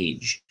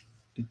page.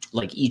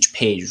 Like each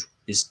page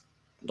is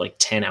like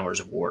 10 hours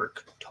of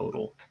work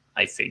total,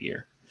 I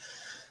figure.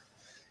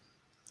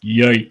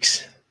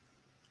 Yikes.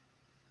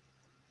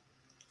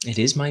 It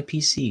is my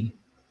PC.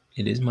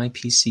 It is my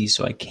PC,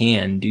 so I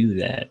can do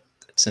that.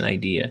 That's an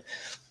idea.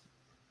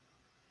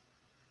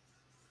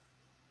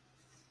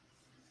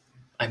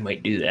 I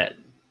might do that.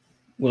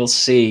 We'll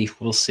see.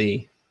 We'll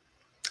see.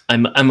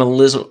 I'm a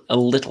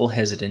little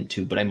hesitant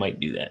too, but I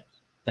might do that.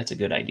 That's a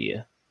good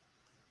idea.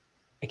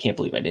 I can't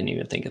believe I didn't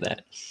even think of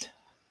that.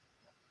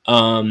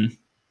 All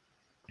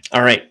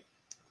right.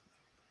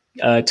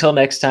 Till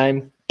next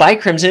time. Bye,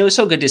 Crimson. It was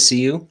so good to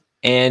see you.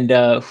 And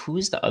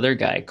who's the other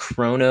guy?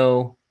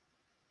 Chrono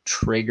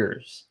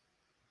Triggers.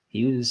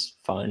 He was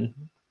fun.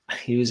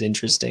 He was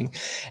interesting.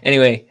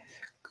 Anyway,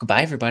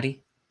 goodbye,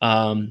 everybody.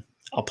 I'll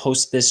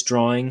post this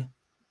drawing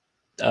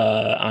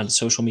on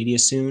social media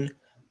soon.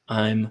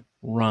 I'm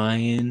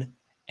Ryan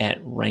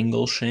at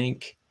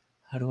Wrangleshank.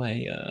 How do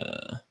I...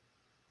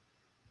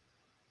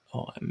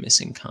 Oh, I'm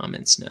missing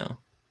comments now.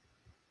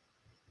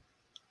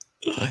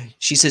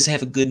 She says,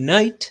 have a good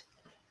night.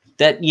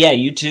 Yeah,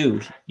 you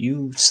too.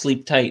 You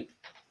sleep tight.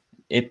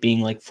 It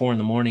being like 4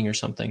 a.m. or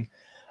something.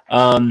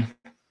 Bye,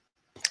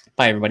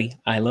 everybody.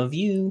 I love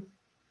you.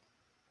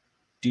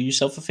 Do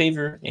yourself a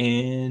favor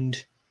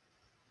and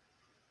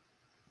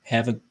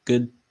have a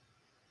good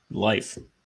life.